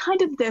just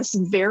kind of this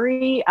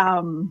very,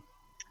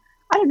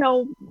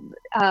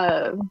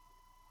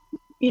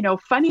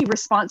 funny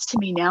response to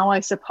me now,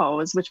 I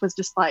suppose, which was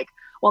just like,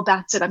 well,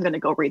 that's it. I'm going to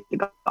go read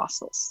the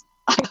Gospels.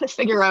 I got to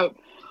figure out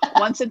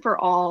once and for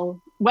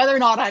all whether or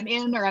not I'm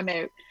in or I'm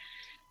out.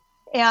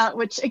 And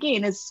which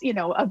again is,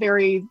 a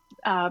very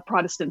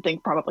Protestant thing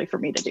probably for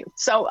me to do.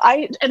 So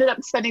I ended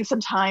up spending some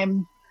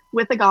time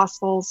with the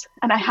Gospels,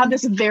 and I have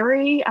this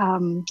very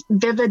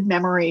vivid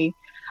memory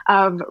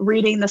of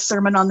reading the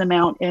Sermon on the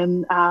Mount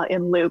in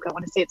Luke. I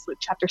want to say it's Luke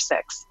chapter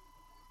 6,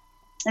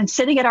 and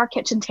sitting at our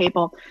kitchen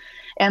table.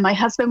 And my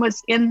husband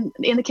was in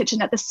the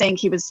kitchen at the sink.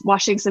 He was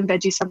washing some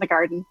veggies from the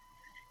garden.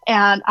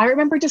 And I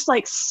remember just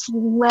like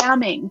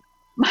slamming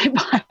my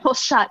Bible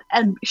shut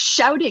and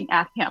shouting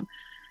at him.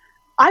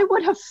 I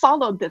would have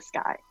followed this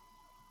guy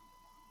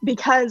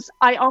because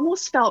I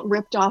almost felt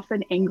ripped off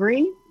and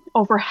angry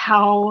over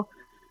how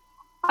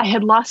I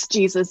had lost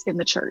Jesus in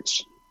the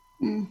church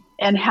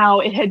and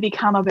how it had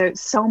become about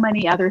so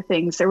many other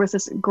things. There was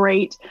this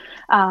great,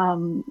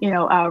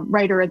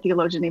 writer and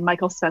theologian named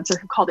Michael Spencer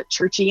who called it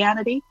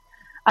churchianity.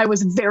 I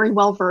was very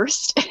well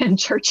versed in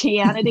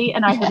churchianity,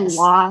 and I had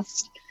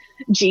lost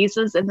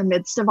Jesus in the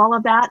midst of all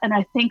of that. And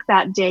I think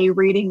that day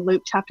reading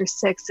Luke chapter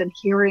 6 and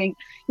hearing,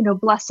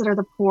 blessed are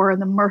the poor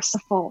and the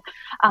merciful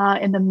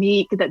and the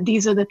meek, that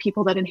these are the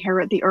people that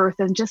inherit the earth,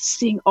 and just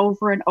seeing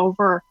over and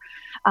over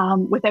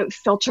without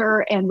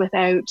filter and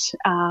without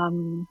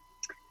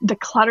the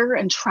clutter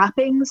and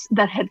trappings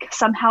that had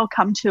somehow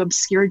come to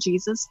obscure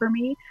Jesus for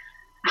me,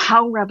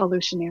 how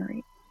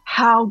revolutionary,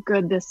 how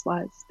good this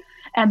was.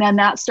 And then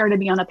that started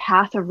me on a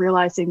path of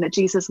realizing that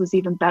Jesus was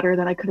even better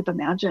than I could have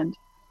imagined,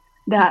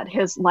 that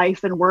his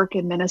life and work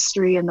and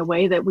ministry and the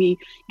way that we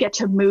get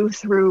to move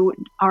through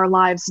our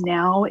lives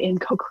now in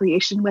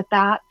co-creation with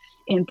that,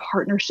 in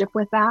partnership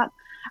with that,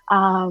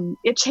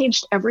 it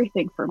changed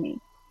everything for me.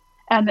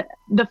 And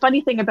the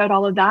funny thing about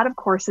all of that, of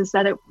course, is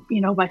that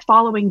by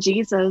following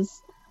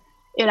Jesus,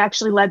 it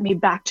actually led me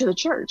back to the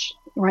church,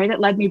 right? It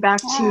led me back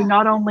to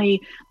not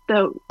only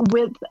the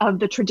width of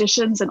the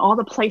traditions and all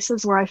the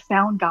places where I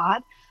found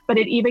God, but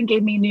it even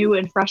gave me new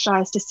and fresh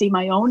eyes to see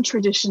my own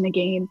tradition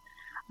again,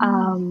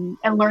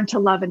 and learn to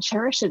love and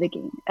cherish it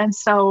again. And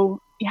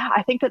so,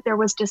 I think that there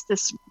was just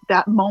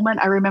that moment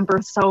I remember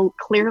so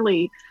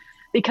clearly,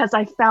 because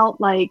I felt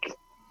like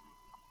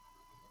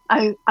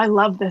I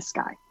love this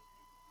guy.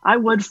 I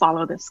would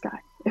follow this guy.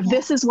 If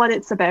this is what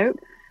it's about,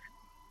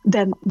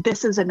 then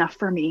this is enough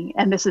for me,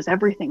 and this is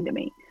everything to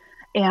me.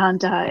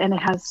 And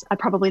I've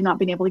probably not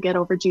been able to get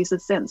over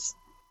Jesus since.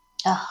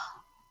 Oh,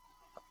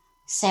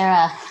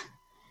 Sarah,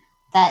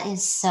 that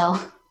is so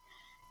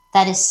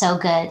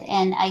good.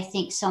 And I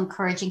think so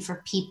encouraging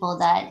for people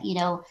that,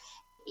 a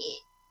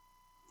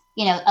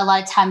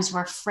lot of times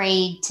we're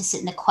afraid to sit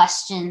in the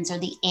questions or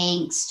the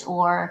angst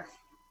or,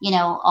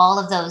 all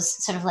of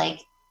those sort of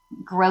like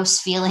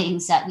gross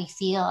feelings that we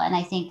feel. And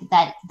I think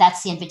that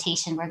that's the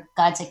invitation where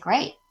God's like,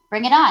 great,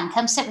 bring it on.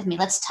 Come sit with me.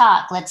 Let's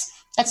talk. Let's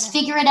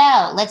figure it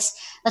out. Let's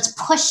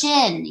push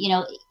in,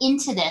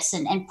 into this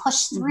and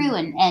push through.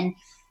 And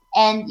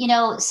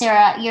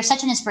Sarah, you're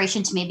such an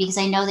inspiration to me, because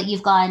I know that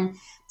you've gone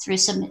through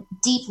some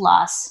deep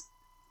loss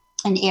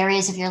in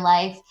areas of your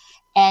life,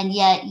 and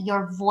yet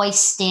your voice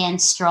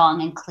stands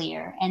strong and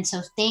clear. And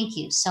so thank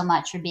you so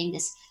much for being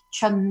this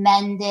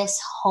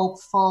tremendous,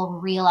 hopeful,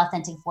 real,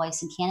 authentic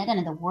voice in Canada and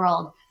in the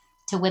world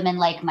to women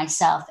like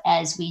myself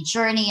as we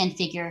journey and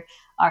figure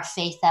our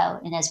faith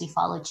out and as we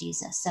follow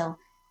Jesus. So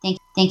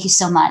thank you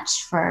so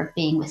much for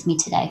being with me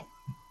today.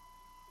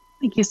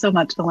 Thank you so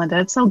much, Melinda.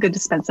 It's so good to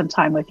spend some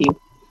time with you.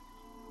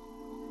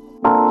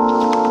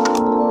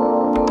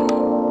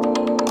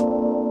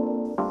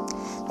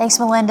 Thanks,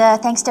 Melinda.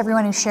 Thanks to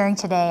everyone who's sharing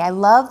today. I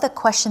love the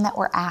question that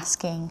we're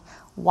asking.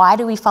 Why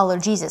do we follow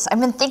Jesus? I've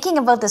been thinking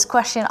about this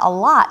question a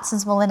lot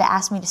since Melinda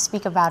asked me to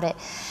speak about it,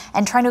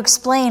 and trying to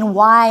explain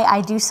why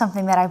I do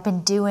something that I've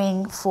been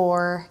doing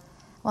for,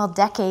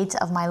 decades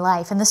of my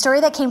life. And the story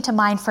that came to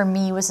mind for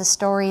me was a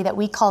story that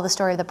we call the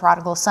story of the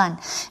prodigal son.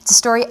 It's a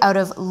story out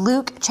of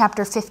Luke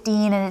chapter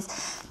 15, and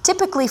it's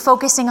typically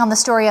focusing on the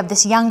story of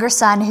this younger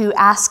son who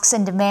asks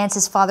and demands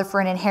his father for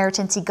an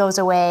inheritance. He goes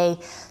away,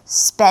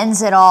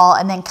 spends it all,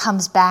 and then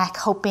comes back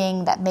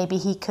hoping that maybe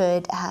he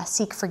could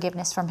seek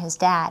forgiveness from his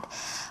dad.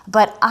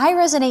 But I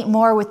resonate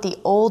more with the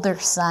older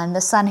son,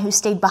 the son who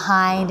stayed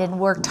behind and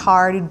worked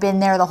hard, who'd been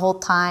there the whole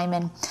time.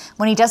 And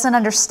when he doesn't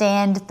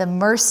understand the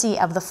mercy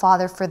of the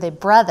father for the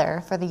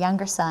brother, for the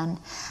younger son,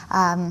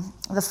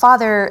 the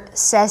father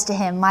says to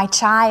him, "My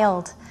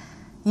child,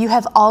 you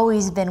have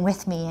always been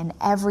with me, and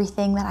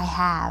everything that I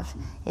have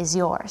is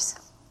yours."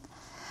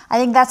 I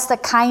think that's the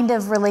kind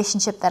of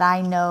relationship that I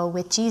know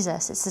with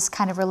Jesus. It's this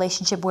kind of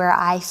relationship where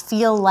I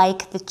feel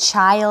like the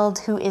child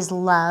who is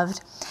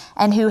loved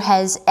and who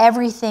has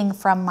everything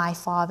from my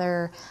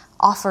Father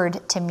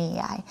offered to me.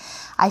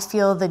 I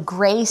feel the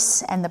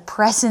grace and the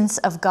presence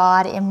of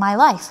God in my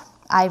life.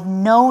 I've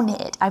known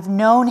it. I've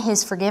known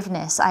his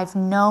forgiveness. I've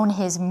known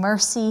his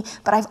mercy,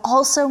 but I've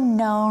also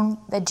known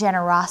the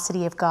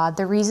generosity of God.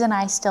 The reason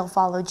I still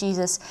follow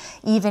Jesus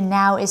even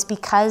now is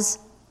because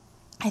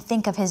I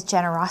think of his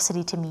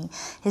generosity to me,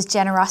 his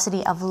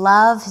generosity of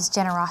love, his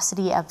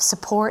generosity of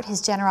support, his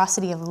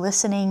generosity of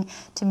listening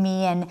to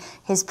me, and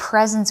his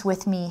presence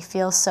with me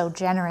feels so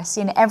generous.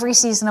 In every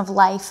season of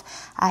life,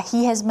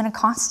 he has been a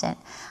constant.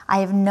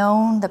 I have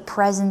known the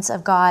presence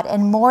of God,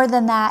 and more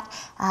than that,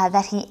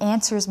 that he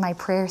answers my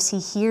prayers. He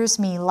hears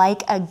me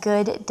like a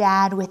good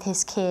dad with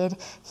his kid.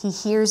 He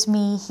hears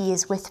me, he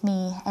is with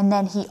me, and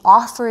then he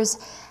offers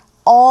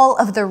all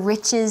of the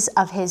riches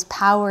of his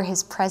power,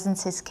 his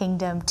presence, his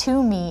kingdom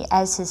to me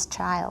as his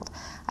child.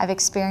 I've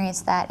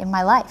experienced that in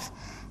my life,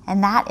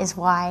 and that is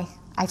why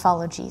I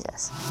follow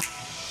Jesus.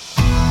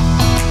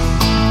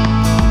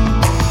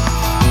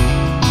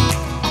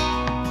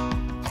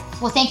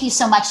 Well, thank you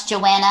so much,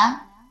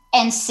 Joanna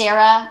and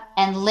Sarah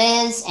and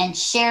Liz and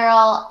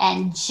Cheryl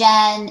and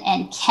Jen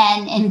and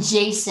Ken and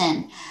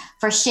Jason,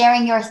 for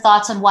sharing your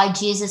thoughts on why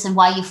Jesus and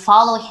why you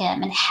follow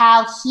him and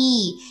how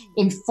he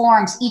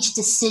informs each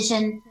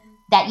decision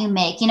that you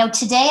make.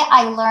 Today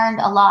I learned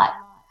a lot.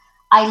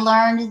 I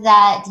learned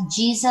that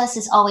Jesus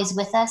is always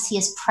with us. He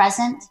is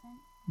present.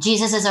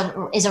 Jesus is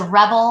a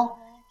rebel.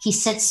 He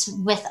sits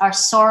with our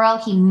sorrow.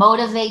 He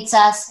motivates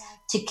us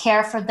to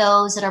care for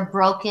those that are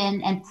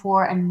broken and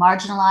poor and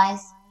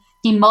marginalized.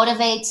 He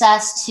motivates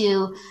us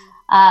to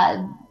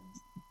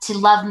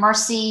love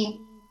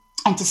mercy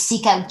and to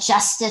seek out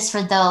justice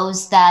for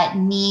those that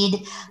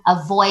need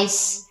a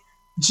voice.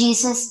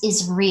 Jesus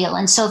is real.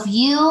 And so if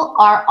you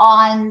are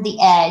on the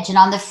edge and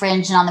on the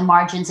fringe and on the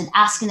margins and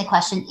asking the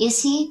question,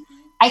 is he?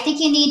 I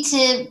think you need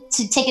to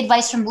take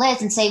advice from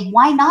Liz and say,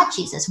 why not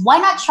Jesus? Why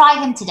not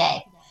try him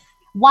today?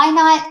 Why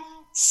not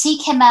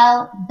seek him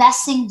out?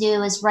 Best thing to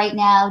do is right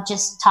now,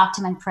 just talk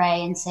to him and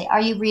pray and say,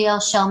 are you real?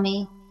 Show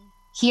me.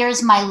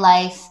 Here's my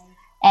life.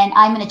 And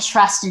I'm going to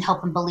trust and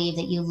hope and believe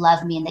that you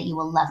love me and that you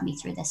will love me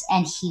through this.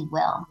 And he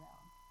will.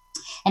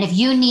 And if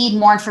you need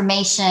more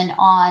information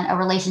on a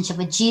relationship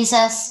with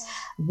Jesus,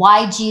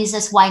 why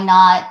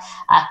not,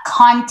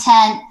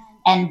 content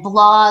and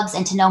blogs,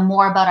 and to know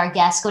more about our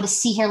guests, go to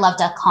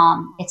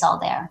seehearlove.com. It's all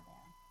there.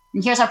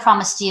 And here's our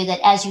promise to you that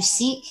as you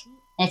seek,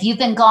 and if you've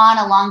been gone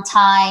a long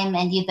time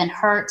and you've been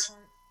hurt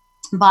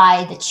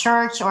by the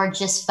church or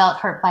just felt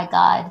hurt by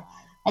God,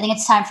 I think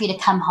it's time for you to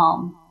come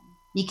home,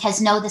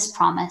 because know this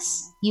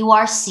promise: you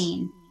are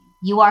seen,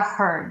 you are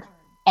heard,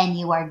 and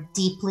you are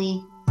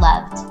deeply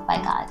loved by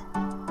God.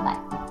 Bye.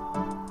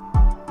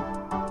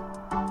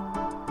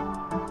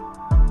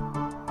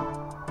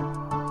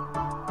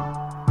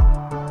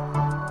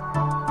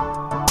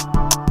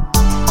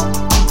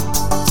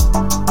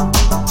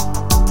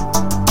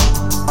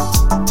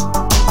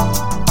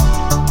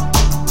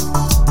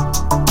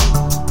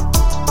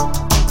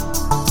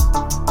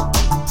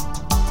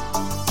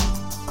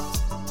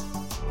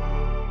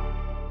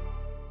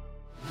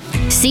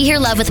 See Hear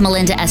Love with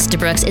Melinda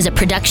Estabrooks is a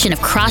production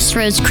of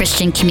Crossroads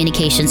Christian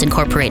Communications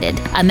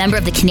Incorporated, a member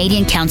of the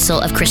Canadian Council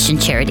of Christian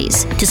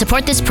Charities. To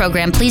support this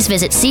program, please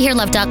visit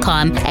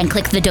seehearlove.com and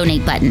click the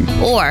donate button,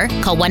 or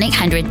call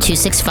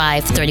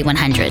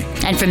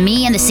 1-800-265-3100. And from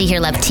me and the See Hear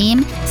Love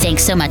team,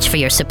 thanks so much for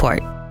your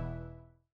support.